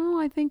 Oh,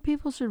 I think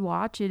people should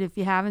watch it if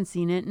you haven't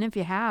seen it. And if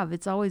you have,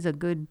 it's always a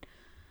good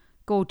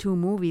go-to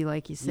movie,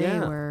 like you say,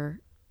 where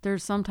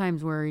there's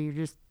sometimes where you're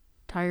just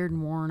tired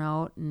and worn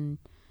out and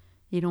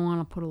you don't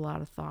want to put a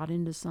lot of thought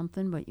into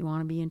something, but you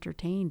want to be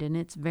entertained, and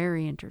it's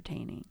very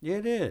entertaining.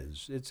 It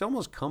is. It's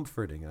almost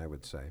comforting, I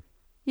would say.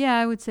 Yeah,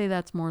 I would say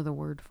that's more the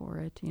word for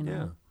it, you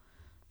know,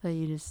 that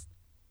you just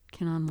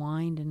can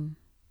unwind and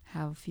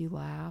have a few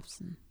laughs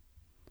and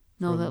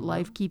know that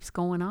life keeps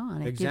going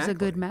on. It gives a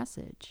good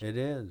message. It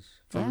is.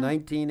 From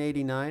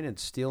 1989,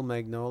 it's Steel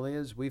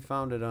Magnolias. We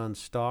found it on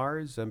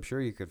Stars. I'm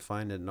sure you could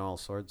find it in all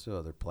sorts of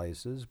other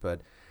places,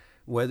 but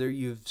whether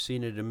you've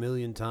seen it a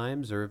million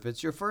times or if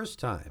it's your first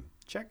time,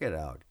 check it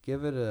out.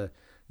 Give it a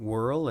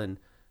whirl, and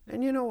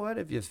you know what?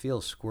 If you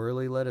feel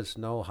squirrely, let us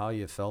know how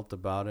you felt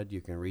about it.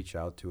 You can reach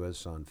out to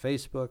us on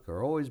Facebook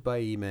or always by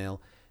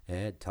email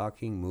at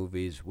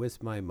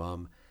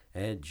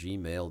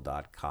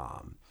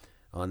talkingmovieswithmymum@gmail.com.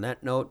 On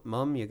that note,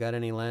 Mum, you got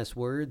any last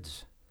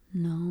words?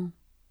 No.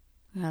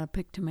 I gotta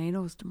pick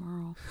tomatoes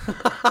tomorrow.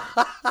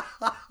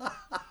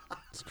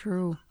 It's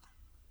true.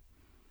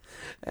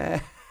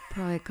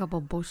 Probably a couple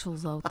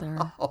bushels out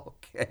there.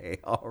 Okay,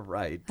 all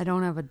right. I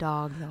don't have a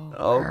dog, though.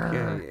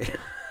 Okay.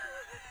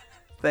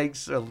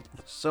 Thanks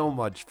so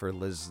much for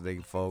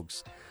listening,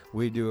 folks.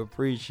 We do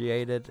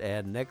appreciate it.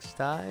 And next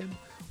time,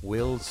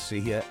 we'll see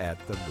you at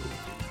the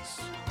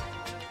movies.